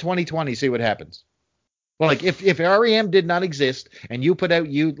 Play that in 2020. See what happens. Like, if REM did not exist and you put out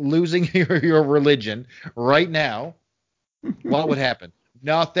you losing your religion right now, what would happen?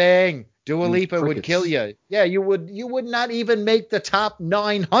 Nothing. Dua Lipa would kill you. Yeah, you would not even make the top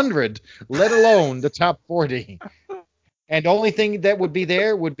 900, let alone the top 40. And the only thing that would be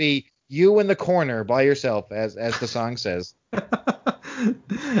there would be you in the corner by yourself, as the song says.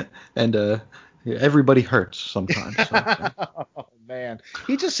 And everybody hurts sometimes. So. Oh man,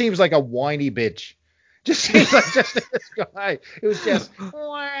 he just seems like a whiny bitch. Just seems like just this guy who's just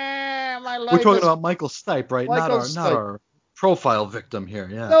my life. We're talking about Michael Stipe, right? Michael Not our profile victim here.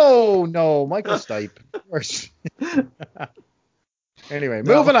 Yeah. No, Michael Stipe. Of course. Anyway,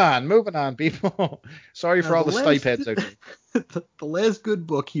 moving on, people. Sorry for all the Stipe heads out there. The last good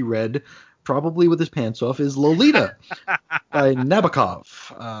book he read, probably with his pants off, is Lolita by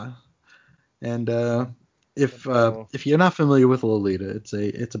Nabokov. If you're not familiar with Lolita,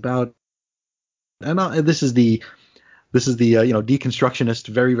 it's about, and this is the deconstructionist,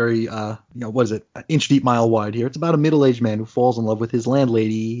 very, very, what is it, inch deep, mile wide here. It's about a middle-aged man who falls in love with his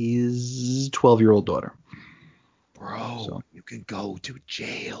landlady's 12-year-old daughter. Bro, you can go to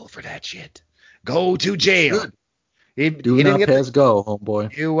jail for that shit. Go to jail. Do not pass go,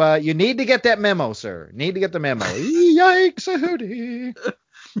 homeboy. You need to get that memo, sir. Need to get the memo. Yikes, a hoodie.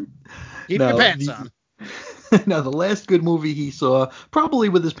 Keep your pants on. Now, the last good movie he saw, probably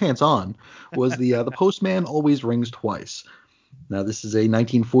with his pants on, was The Postman Always Rings Twice. Now, this is a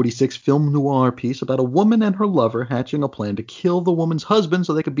 1946 film noir piece about a woman and her lover hatching a plan to kill the woman's husband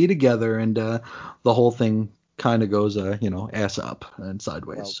so they could be together, and the whole thing kind of goes, ass up and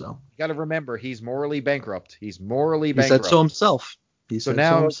sideways. Well, so you got to remember, he's morally bankrupt. He said so himself.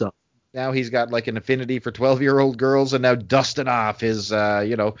 Now he's got like an affinity for 12-year-old girls, and now dusting off his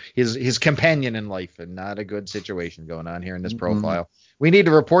companion in life, and not a good situation going on here in this profile. We need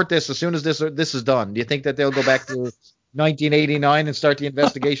to report this as soon as this is done. Do you think that they'll go back to 1989 and start the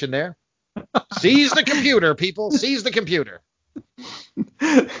investigation there? Seize the computer, people. Seize the computer.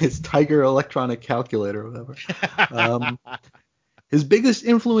 His Tiger electronic calculator or whatever. His biggest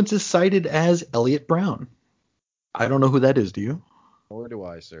influence is cited as Elliot Brown. I don't know who that is. Do you? Nor do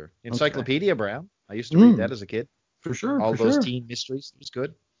I, sir. Encyclopedia Brown. I used to read that as a kid. For sure. All those teen mysteries. It was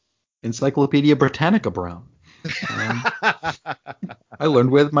good. Encyclopedia Britannica Brown. I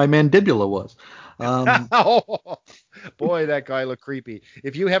learned where my mandibula was. Oh, boy, that guy looked creepy.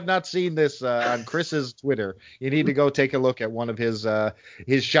 If you have not seen this on Chris's Twitter, you need to go take a look at one of his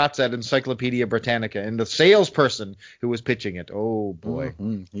shots at Encyclopedia Britannica and the salesperson who was pitching it. Oh boy,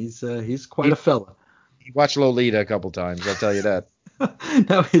 he's quite a fella. He watched Lolita a couple times, I'll tell you that.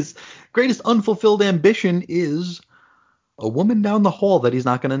 Now, his greatest unfulfilled ambition is a woman down the hall that he's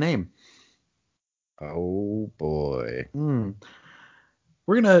not going to name. Oh boy.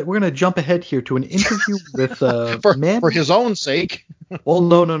 We're gonna jump ahead here to an interview with for his own sake. Well,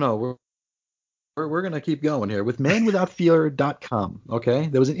 no. We're gonna keep going here with manwithoutfear.com. Okay,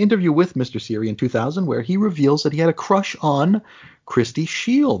 there was an interview with Mr. Siri in 2000 where he reveals that he had a crush on Christy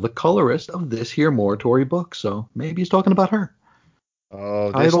Shield, the colorist of this here Morituri book. So maybe he's talking about her.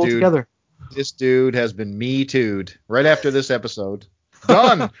 Oh, this dude has been Me Too'd right after this episode.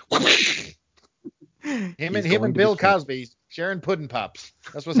 Done. him and Bill Cosby sharing pudding pops.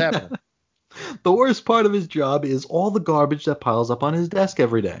 That's what's happening. The worst part of his job is all the garbage that piles up on his desk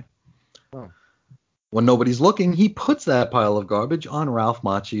every day. Oh. When nobody's looking, he puts that pile of garbage on Ralph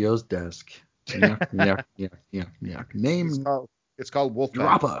Macchio's desk. Yuck. Name. It's called Wolfpack.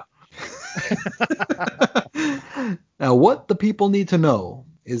 Dropper. Now, what the people need to know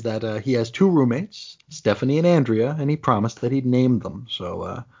is that he has two roommates, Stephanie and Andrea, and he promised that he'd name them.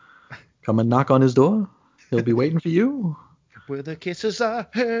 So come and knock on his door. He'll be waiting for you. Where the kisses are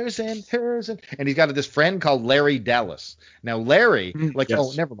hers and he's got this friend called Larry Dallas. Now Larry,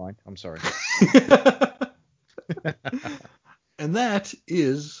 oh, never mind. I'm sorry. And that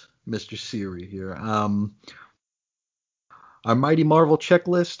is Mr. Siri here. Our Mighty Marvel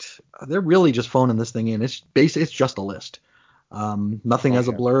checklist, they're really just phoning this thing in. It's just a list. Nothing has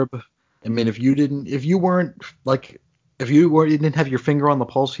a blurb. I mean, if you didn't have your finger on the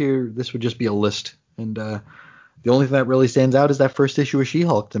pulse here, this would just be a list And the only thing that really stands out is that first issue of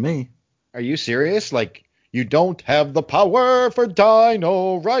She-Hulk to me. Are you serious? Like, you don't have the power for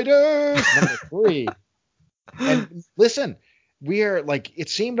Dino Riders #3. And listen, we are like, it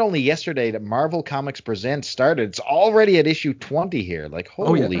seemed only yesterday that Marvel Comics Presents started. It's already at issue 20 here. Like,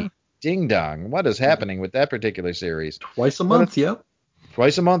 holy ding dong. What is happening with that particular series? Twice a month, yep.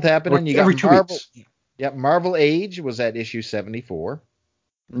 Twice a month happening. You every got 2 Marvel. weeks. Yep, Marvel Age was at issue 74.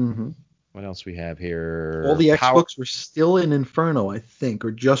 Mm-hmm. What else we have here? All the X books were still in Inferno, I think,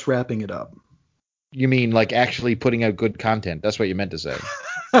 or just wrapping it up. You mean like actually putting out good content? That's what you meant to say.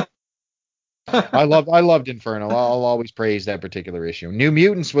 I loved Inferno. I'll always praise that particular issue. New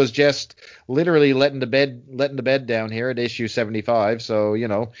Mutants was just literally letting the bed down here at issue 75. So, you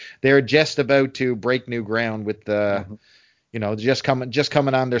know, they're just about to break new ground with the, you know, just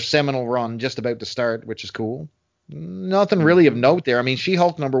coming on their seminal run, just about to start, which is cool. Nothing really of note there. I mean,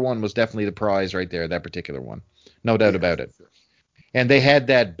 She-Hulk #1 was definitely the prize right there, that particular one. No doubt about it. And they had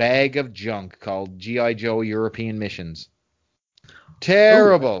that bag of junk called G.I. Joe European Missions.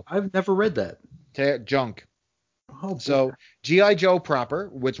 Terrible. Ooh, I've never read that. Junk. Oh, so G.I. Joe proper,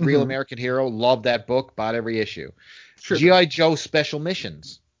 which Real American Hero, loved that book, bought every issue. Sure. G.I. Joe Special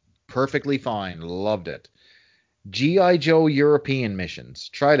Missions, perfectly fine, loved it. G.I. Joe European Missions,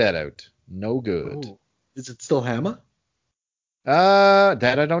 try that out. No good. Oh. Is it still Hammer?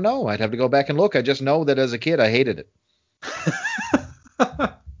 That I don't know. I'd have to go back and look. I just know that as a kid I hated it.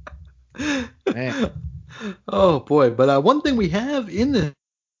 Man. Oh boy, but one thing we have in this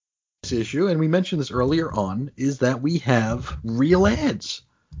issue, and we mentioned this earlier on, is that we have real ads.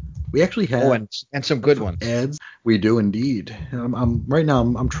 We actually have and some good ones. Ads. We do indeed. Right now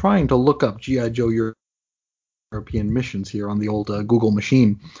I'm trying to look up G.I. Joe European Missions here on the old Google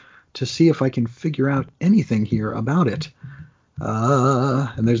machine to see if I can figure out anything here about it.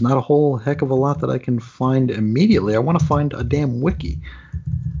 And there's not a whole heck of a lot that I can find immediately. I want to find a damn wiki.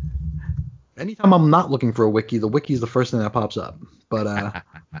 Anytime I'm not looking for a wiki, the wiki is the first thing that pops up. But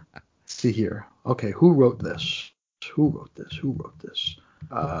let's see here. Okay, who wrote this? Who wrote this?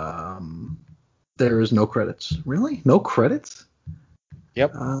 There is no credits. Really? No credits?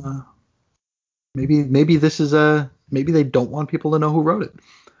 Yep. Maybe this is maybe they don't want people to know who wrote it.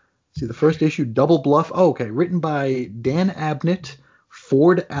 See, the first issue, Double Bluff. Oh, okay, written by Dan Abnett,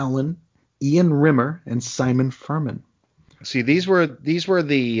 Ford Allen, Ian Rimmer, and Simon Furman. See, these were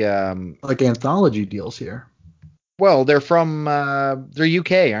the like anthology deals here. Well, they're from they're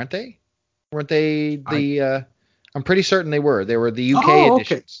UK, aren't they? Weren't they the? I'm pretty certain they were. They were the UK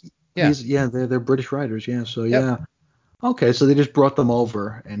editions. Yeah, they're British writers. Yeah, so yeah. Okay, so they just brought them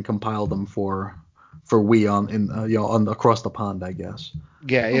over and compiled them for we on across the pond, I guess.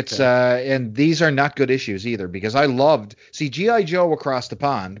 Yeah, it's and these are not good issues either, because I loved G.I. Joe Across the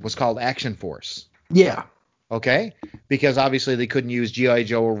Pond was called Action Force. Yeah. Okay, because obviously they couldn't use G.I.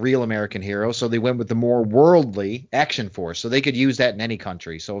 Joe, a Real American Hero, so they went with the more worldly Action Force. So they could use that in any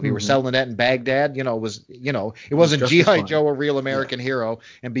country. So if you were selling that in Baghdad, it wasn't G.I. Joe, a Real American Hero,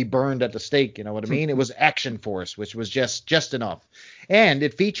 and be burned at the stake. You know what I mean? It was Action Force, which was just enough, and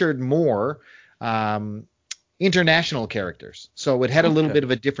it featured more international characters, so it had a little bit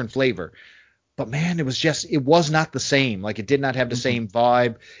of a different flavor. But man, it was not the same. Like, it did not have the same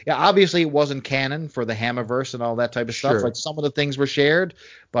vibe. Yeah, obviously it wasn't canon for the Hammerverse and all that type of stuff. Like, some of the things were shared,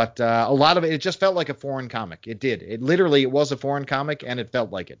 but a lot of it just felt like a foreign comic. It did. It was a foreign comic, and it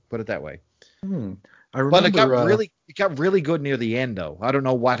felt like it. Put it that way. I remember, but it got really good near the end, though. I don't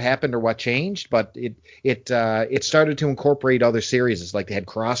know what happened or what changed, but it started to incorporate other series. Like, they had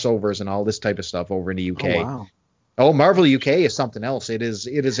crossovers and all this type of stuff over in the UK. Oh, wow. Oh, Marvel UK is something else. It is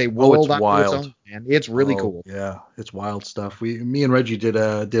a world on its own, man. It's really cool. Yeah, it's wild stuff. Me and Reggie did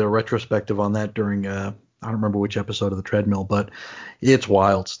a retrospective on that during I don't remember which episode of the Treadmill, but it's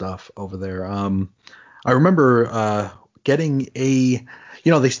wild stuff over there. I remember getting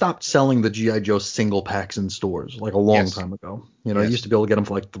they stopped selling the G.I. Joe single packs in stores like a long time ago. You used to be able to get them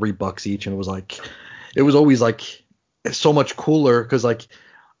for like $3 each, and it was always like so much cooler because like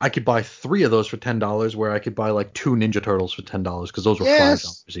I could buy 3 of those for $10, where I could buy like 2 Ninja Turtles for $10 because those were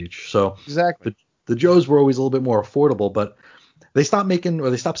 $5 each. So exactly, the Joes were always a little bit more affordable, but they stopped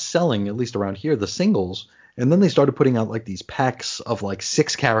selling, at least around here, the singles, and then they started putting out like these packs of like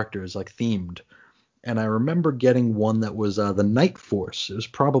 6 characters, like themed. And I remember getting one that was the Night Force. It was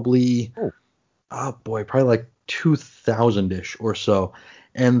probably probably like 2000-ish or so.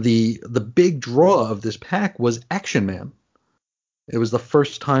 And the big draw of this pack was Action Man. It was the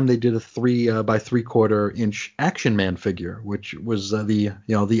first time they did a 3 by 3/4 inch Action Man figure, which was the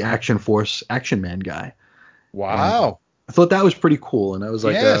Action Force Action Man guy. Wow. And I thought that was pretty cool, and I was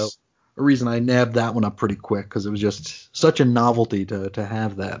like, a reason I nabbed that one up pretty quick because it was just such a novelty to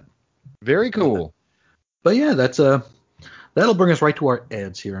have that. Very cool. But yeah, that'll bring us right to our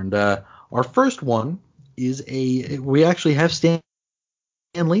ads here. And our first one is we actually have Stan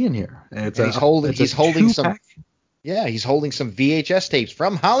Lee in here. And he's holding some VHS tapes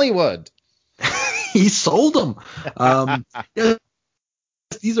from Hollywood. He sold them. Yeah,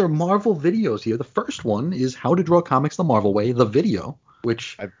 these are Marvel videos here. The first one is How to Draw Comics the Marvel Way, the video,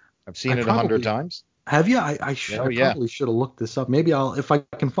 which I've seen it 100 times. Have you? I probably should have looked this up. Maybe if I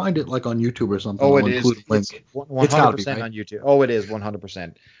can find it like on YouTube or something. Oh, I'll include a link. It's 100% on YouTube. Oh, it is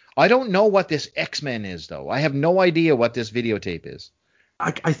 100%. I don't know what this X-Men is, though. I have no idea what this videotape is.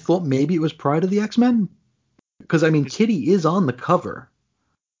 I thought maybe it was prior to the X-Men. Because, I mean, Kitty is on the cover.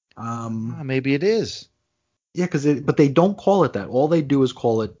 Maybe it is. Yeah, but they don't call it that. All they do is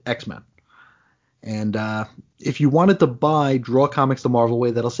call it X-Men. And if you wanted to buy Draw Comics the Marvel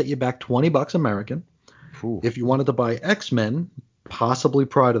Way, that'll set you back $20 American. Ooh. If you wanted to buy X-Men, possibly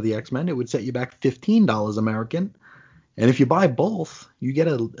prior to the X-Men, it would set you back $15 American. And if you buy both, you get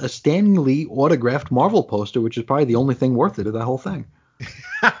a Stan Lee autographed Marvel poster, which is probably the only thing worth it of that whole thing.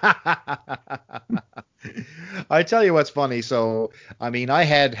 I tell you what's funny. So, I mean, I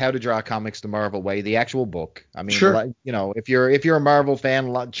had How to Draw Comics the Marvel Way, the actual book. I mean, sure. If you're a Marvel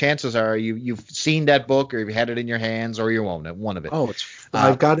fan, chances are you've seen that book or you've had it in your hands or you own it, one of it. Oh,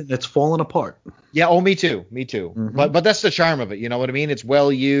 I've got it and it's fallen apart. Yeah, oh, me too. Mm-hmm. But that's the charm of it, you know what I mean? It's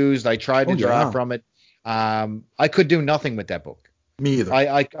well used. I tried to draw from it. I could do nothing with that book. Me either.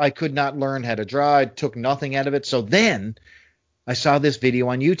 I could not learn how to draw. I took nothing out of it. So then I saw this video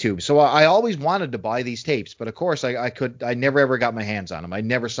on YouTube. So I always wanted to buy these tapes, but of course I never ever got my hands on them. I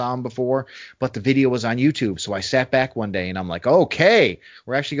never saw them before, but the video was on YouTube. So I sat back one day and I'm like, okay,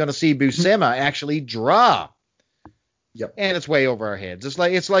 we're actually going to see Buscema actually draw. Yep. And it's way over our heads.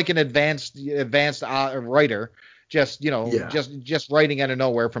 It's like an advanced writer, just writing out of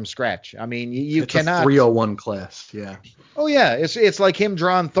nowhere from scratch. I mean, you cannot. A 301 class, yeah. Oh yeah, it's like him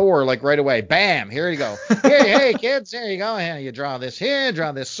drawing Thor like right away. Bam, here you go. Hey kids, here you go. And you draw this here,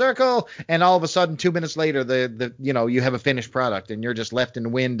 draw this circle, and all of a sudden 2 minutes later, you have a finished product, and you're just left in the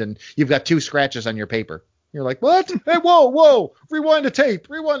wind, and you've got 2 scratches on your paper. You're like, what? Hey, whoa, rewind the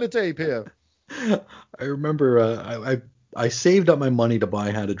tape here. I remember I saved up my money to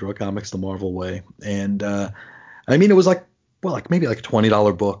buy How to Draw Comics the Marvel Way, and I mean it was maybe like a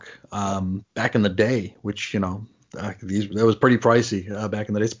 $20 book back in the day, which that was pretty pricey back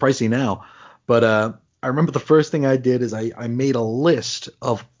in the day. It's pricey now, but I remember the first thing I did is I made a list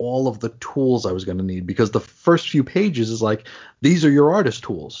of all of the tools I was going to need, because the first few pages is like, these are your artist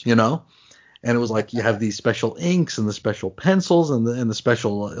tools, and it was like you have these special inks and the special pencils and the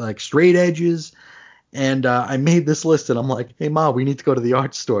special like straight edges. And I made this list and I'm like, hey, Ma, we need to go to the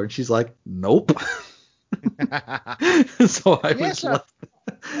art store. And she's like, nope. So I was left.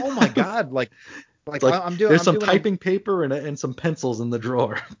 Oh my God. Like there's some typing paper and some pencils in the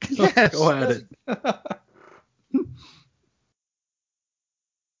drawer. Yes. Go at it.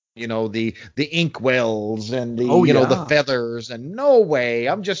 The ink wells and the feathers, and no way.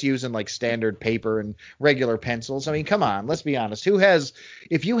 I'm just using like standard paper and regular pencils. I mean, come on, let's be honest.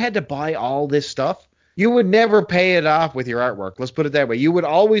 If you had to buy all this stuff, you would never pay it off with your artwork. Let's put it that way. You would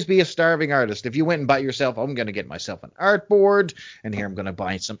always be a starving artist. If you went and bought yourself, I'm going to get myself an artboard, and here I'm going to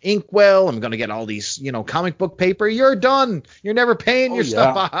buy some inkwell. I'm going to get all these, comic book paper. You're done. You're never paying your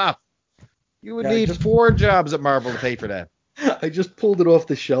stuff off. You would need 4 jobs at Marvel to pay for that. I just pulled it off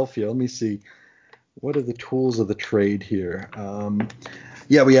the shelf here. Let me see. What are the tools of the trade here?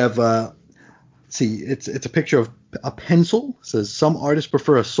 We have. Let's see. It's a picture of a pencil. It says some artists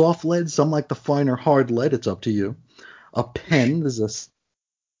prefer a soft lead, some like the finer hard lead. It's up to you. A pen. There's a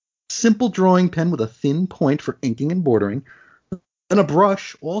simple drawing pen with a thin point for inking and bordering, and a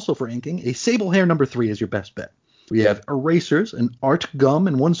brush also for inking. A sable hair number 3 is your best bet. We have erasers, an art gum,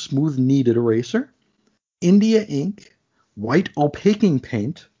 and 1 smooth kneaded eraser. India ink. White opaquing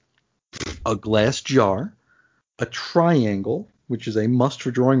paint, a glass jar, a triangle, which is a must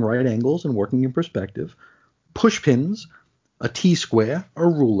for drawing right angles and working in perspective, push pins, a T-square, a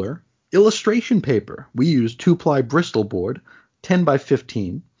ruler, illustration paper. We use 2-ply Bristol board, 10 by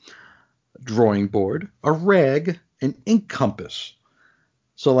 15, drawing board, a rag, an ink compass.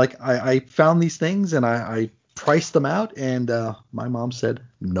 So I found these things and I priced them out, and my mom said,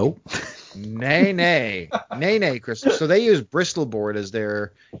 nope. Nay, Christopher. So they use Bristol board as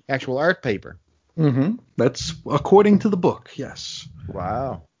their actual art paper. Mm-hmm. That's according to the book, yes.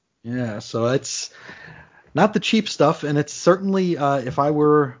 Wow. Yeah, so it's Not the cheap stuff, and it's certainly, if I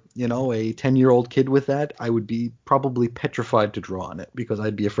were, a 10-year-old kid with that, I would be probably petrified to draw on it because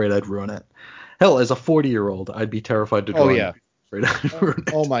I'd be afraid I'd ruin it. Hell, as a 40-year-old, I'd be terrified to draw on it. Afraid I'd ruin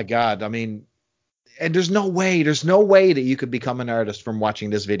it. Oh my God. I mean, and there's no way that you could become an artist from watching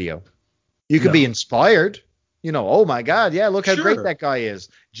this video. You could be inspired. Oh my God, yeah, look how great that guy is.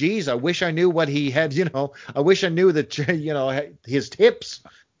 Geez, I wish I knew what he had, I wish I knew that, his tips.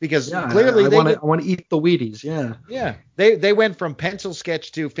 Because clearly I want to eat the Wheaties, yeah. Yeah, they went from pencil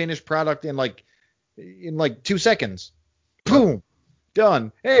sketch to finished product in like 2 seconds. Boom,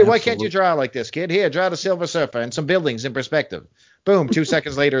 done. Hey, Absolutely. Why can't you draw like this, kid? Here, draw the Silver Surfer and some buildings in perspective. Boom, 2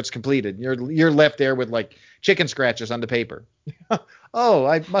 seconds later, it's completed. You're left there with like chicken scratches on the paper. Oh,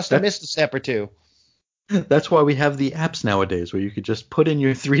 I must have missed a step or two. That's why we have the apps nowadays where you could just put in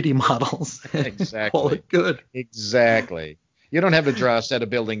your 3D models and exactly. call it good. Exactly. You don't have to draw a set of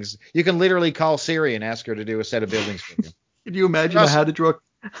buildings. You can literally call Siri and ask her to do a set of buildings for you. Could you imagine how to draw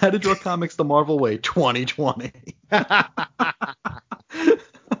comics the Marvel way 2020?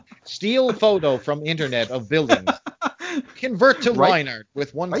 Steal photo from internet of buildings. Convert to line art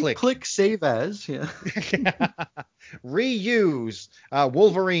with one click. Click save as. Yeah. Reuse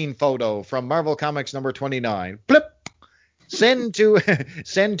Wolverine photo from Marvel Comics number 29. Blip. Send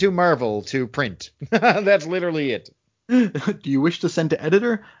to Marvel to print. That's literally it. Do you wish to send to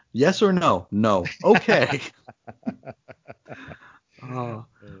editor? Yes or no? No. Okay.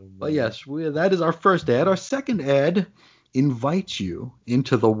 But yes, that is our first ad. Our second ad invites you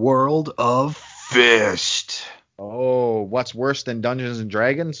into the world of Fist. Oh, what's worse than Dungeons and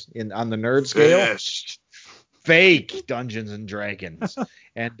Dragons on the nerd scale? Fist. Fake Dungeons and Dragons.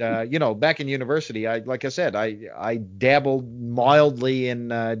 And back in university, I dabbled mildly in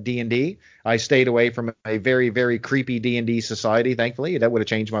D&D. I stayed away from a very, very creepy D&D society, thankfully. That would have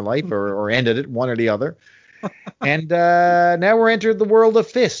changed my life or ended it, one or the other. And now we're entered the world of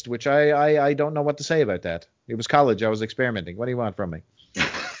Fist, which I don't know what to say about that. It was college. I was experimenting. What do you want from me?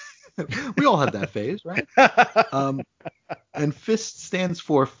 We all had that phase, right? And FIST stands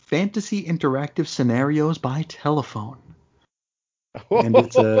for Fantasy Interactive Scenarios by Telephone. And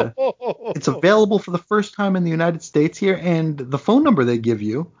it's available for the first time in the United States here, and the phone number they give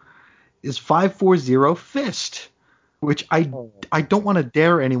you is 540-FIST, which I don't want to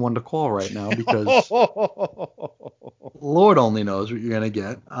dare anyone to call right now because Lord only knows what you're going to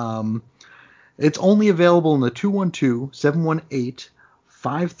get. It's only available in the 212, 718,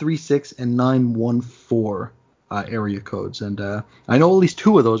 536 and 914 area codes, and I know at least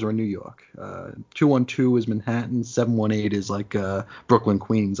two of those are in New York. 212 is Manhattan, 718 is like Brooklyn,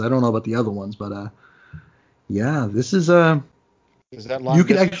 Queens. I don't know about the other ones, but yeah, this is Is that long? You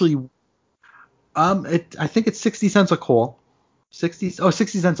could actually I think it's 60 cents a call. 60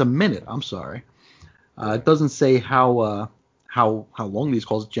 cents a minute. I'm sorry. It doesn't say how long these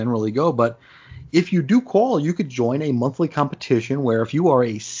calls generally go, but if you do call, you could join a monthly competition where if you are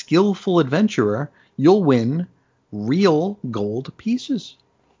a skillful adventurer, you'll win real gold pieces.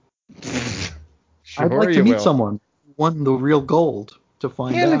 Sure, I'd like to meet someone who won the real gold to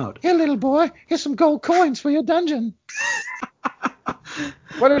find out. Here, little boy, here's some gold coins for your dungeon.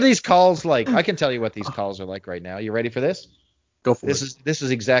 What are these calls like? I can tell you what these calls are like right now. You ready for this? Go for it. This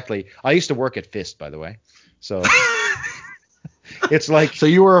is exactly. I used to work at Fist, by the way. So it's like. So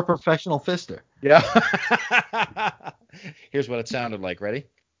you were a professional fister. Yeah. Here's what it sounded like. Ready?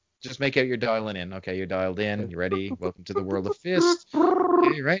 Just make out you're dialing in. Okay, you're dialed in. You ready? Welcome to the world of Fist.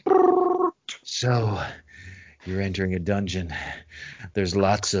 Okay, right? So, you're entering a dungeon. There's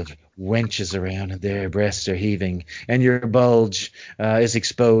lots of wenches around, and their breasts are heaving, and your bulge is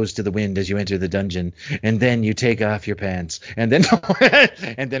exposed to the wind as you enter the dungeon. And then you take off your pants, and then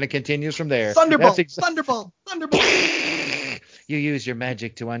it continues from there. Thunderbolt! Thunderbolt! You use your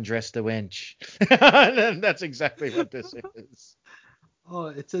magic to undress the wench. That's exactly what this is. Oh,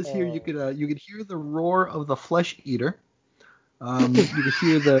 it says here you could hear the roar of the flesh eater. You could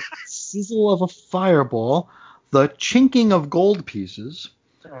hear the sizzle of a fireball, the chinking of gold pieces.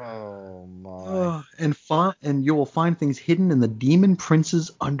 Oh my! And you will find things hidden in the Demon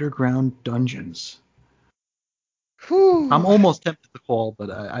Prince's underground dungeons. Whew. I'm almost tempted to call,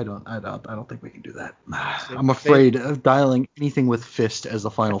 but I don't think we can do that. I'm afraid of dialing anything with Fist as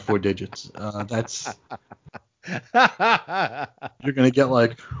the final four digits. That's. You're gonna get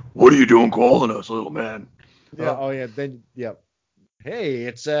like, what are you doing calling us, little man? Yeah. Oh yeah. Then yeah. Hey,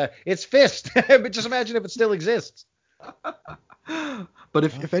 it's Fist. But just imagine if it still exists. But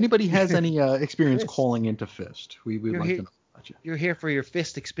if anybody has any experience calling into Fist, we'd like to know about you. You're here for your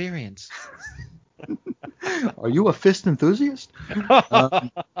Fist experience. Are you a Fist enthusiast?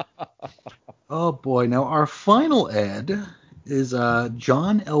 Oh boy! Now our final ad is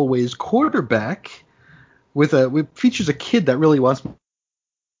John Elway's quarterback with features a kid that really wants.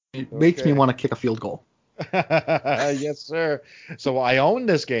 It makes me Okay. want to kick a field goal. Yes, sir. So I own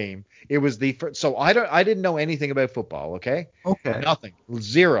this game. It was the first, so I didn't know anything about football. Okay, Okay. nothing,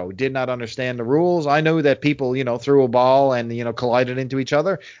 zero. Did not understand the rules. I knew that people, threw a ball and collided into each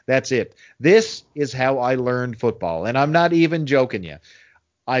other. That's it. This is how I learned football, and I'm not even joking you.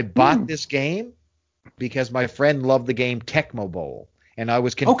 I bought this game because my friend loved the game Tecmo Bowl, and I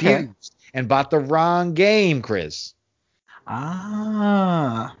was Okay. confused and bought the wrong game, Chris.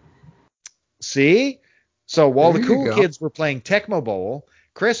 Ah, See? So while there the you cool go. kids were playing Tecmo Bowl,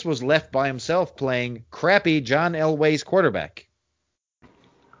 Chris was left by himself playing crappy John Elway's quarterback.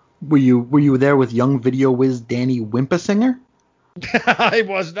 Were you there with young video whiz Danny Wimpesinger? I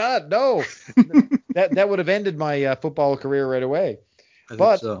was not. No, that would have ended my football career right away. I think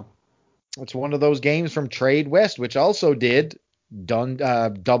But so. it's one of those games from Trade West, which also did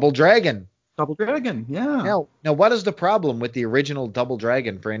Double Dragon. Double Dragon, yeah. Now, what is the problem with the original Double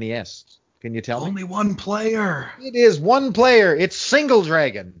Dragon for NES? Can you tell me? Only one player. It is one player. It's Single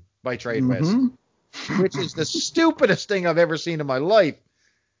Dragon by Trade West, Mm-hmm. which is the stupidest thing I've ever seen in my life.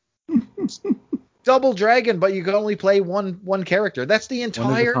 Double Dragon, but you can only play one character. That's the One at a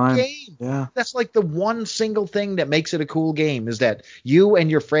entire time. game. Yeah. That's like the one single thing that makes it a cool game is that you and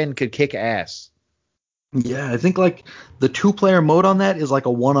your friend could kick ass. Yeah, I think like the 2-player mode on that is like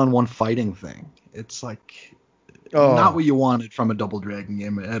a one-on-one fighting thing. It's like not Oh, what you wanted from a Double Dragon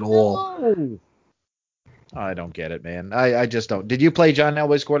game at all. no. I don't get it, man. I just don't. Did you play John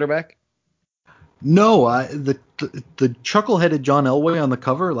Elway's quarterback? No, the chuckle-headed John Elway on the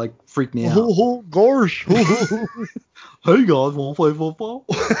cover like freaked me out. Oh, gosh. Hey guys, want to play football?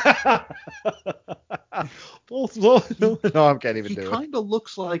 No, I can't even He do it. kind of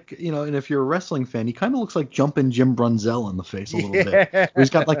looks like, and if you're a wrestling fan, he kind of looks like Jumpin' Jim Brunzell in the face a little bit. Yeah. He's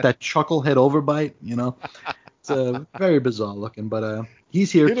got like that chucklehead overbite. It's very bizarre looking, but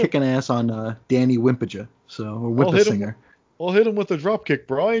he's here Hit him. kicking ass on Danny Wimpija, or I'll hit him. Whippasinger. I'll hit him with the drop kick,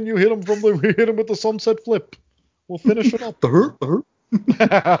 Brian. You hit him hit him with the sunset flip. We'll finish it up. The hurt.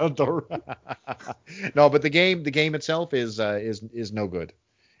 No, but the game itself is no good.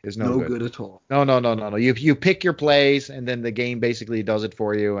 Is no No good. good at all. No. You pick your plays, and then the game basically does it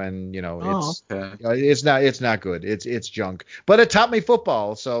for you, and Oh, okay. it's not good. It's junk. But it taught me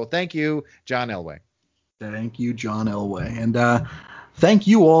football, so thank you, John Elway. Thank you, John Elway. And thank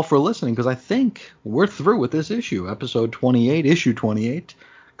you all for listening, because I think we're through with this issue. Episode 28, issue 28,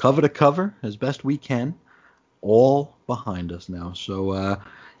 cover to cover, as best we can. All behind us now. So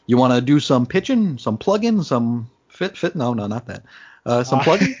you want to do some pitching, some plugging, some fit? No, not that. Some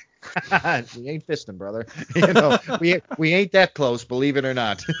plugging? We ain't fisting, brother. We ain't that close, believe it or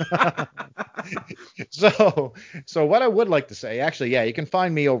not. So what I would like to say, actually, yeah, you can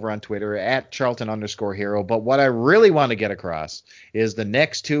find me over on Twitter at Charlton_hero. But what I really want to get across is the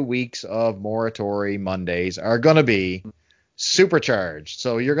next 2 weeks of Moratory Mondays are going to be supercharged.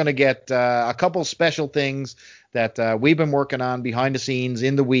 So you're going to get a couple special things that we've been working on behind the scenes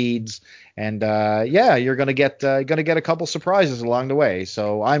in the weeds. And you're going to get a couple surprises along the way.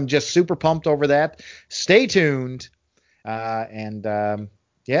 So I'm just super pumped over that. Stay tuned. It's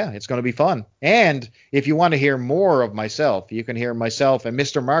going to be fun. And if you want to hear more of myself, you can hear myself and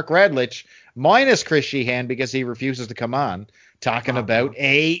Mr. Mark Radlich minus Chris Sheehan because he refuses to come on talking about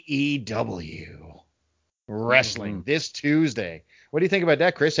AEW wrestling this Tuesday. What do you think about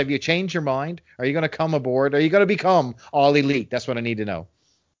that, Chris? Have you changed your mind? Are you going to come aboard? Are you going to become All Elite? That's what I need to know.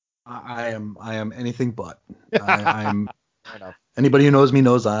 I am anything but. I'm. Fair enough. Anybody who knows me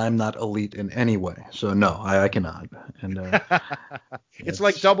knows I'm not elite in any way. So no, I cannot. And it's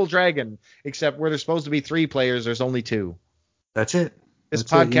like Double Dragon, except where there's supposed to be 3 players, there's only 2. That's it. This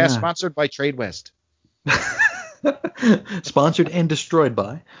That's podcast it, sponsored by Trade West. Sponsored and destroyed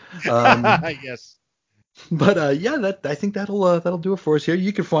by. Yes. But I think that'll do it for us here.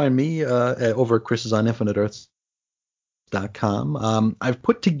 You can find me over at chrisisoninfiniteearths.com. I've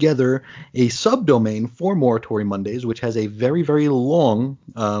put together a subdomain for Moratory Mondays, which has a very, very long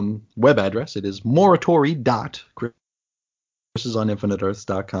web address. It is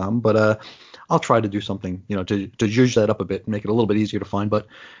moratory.chrisisoninfiniteearths.com. But I'll try to do something, to zhuzh that up a bit and make it a little bit easier to find. But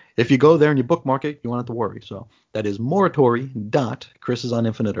if you go there and you bookmark it, you won't have to worry. So that is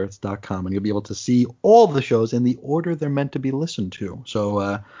moratory.chrisisoninfiniteearths.com, and you'll be able to see all the shows in the order they're meant to be listened to.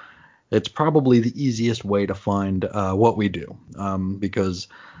 So it's probably the easiest way to find what we do, because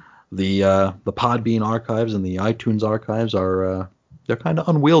the Podbean archives and the iTunes archives are they're kind of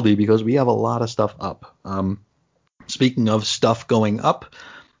unwieldy because we have a lot of stuff up. Speaking of stuff going up,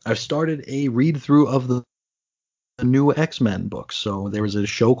 I've started a read through of the new X-Men books. So there was a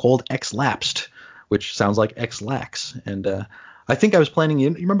show called X-Lapsed, which sounds like X-Lax. And I think I was planning. You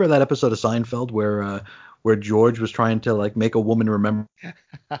remember that episode of Seinfeld where George was trying to like make a woman remember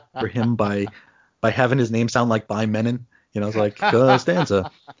him by having his name sound like By Menon? It's like Costanza.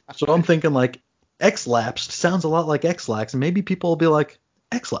 So I'm thinking like X-Lapsed sounds a lot like X-Lax, and maybe people will be like,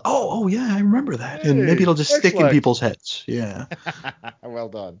 X-Lax. Oh yeah, I remember that. And maybe it'll just stick in X-Lax. people's heads. Yeah. Well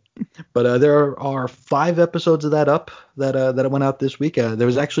done. But there are 5 episodes of that up that went out this week. There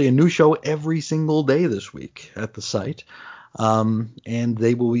was actually a new show every single day this week at the site. And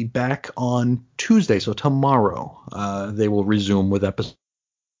they will be back on Tuesday, so tomorrow. They will resume with episode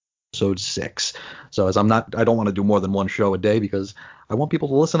 6. So as I don't want to do more than one show a day because I want people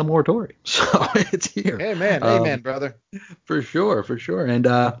to listen to Moratori. So it's here. Amen, brother. For sure. And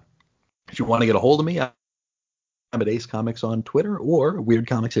if you want to get a hold of me, I'm at Ace Comics on Twitter or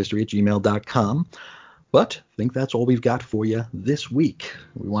weirdcomicshistory@gmail.com. But I think that's all we've got for you this week.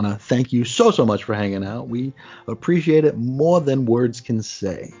 We want to thank you so much for hanging out. We appreciate it more than words can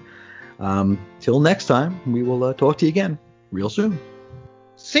say. Till next time, we will talk to you again real soon.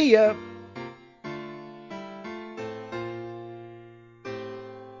 See ya.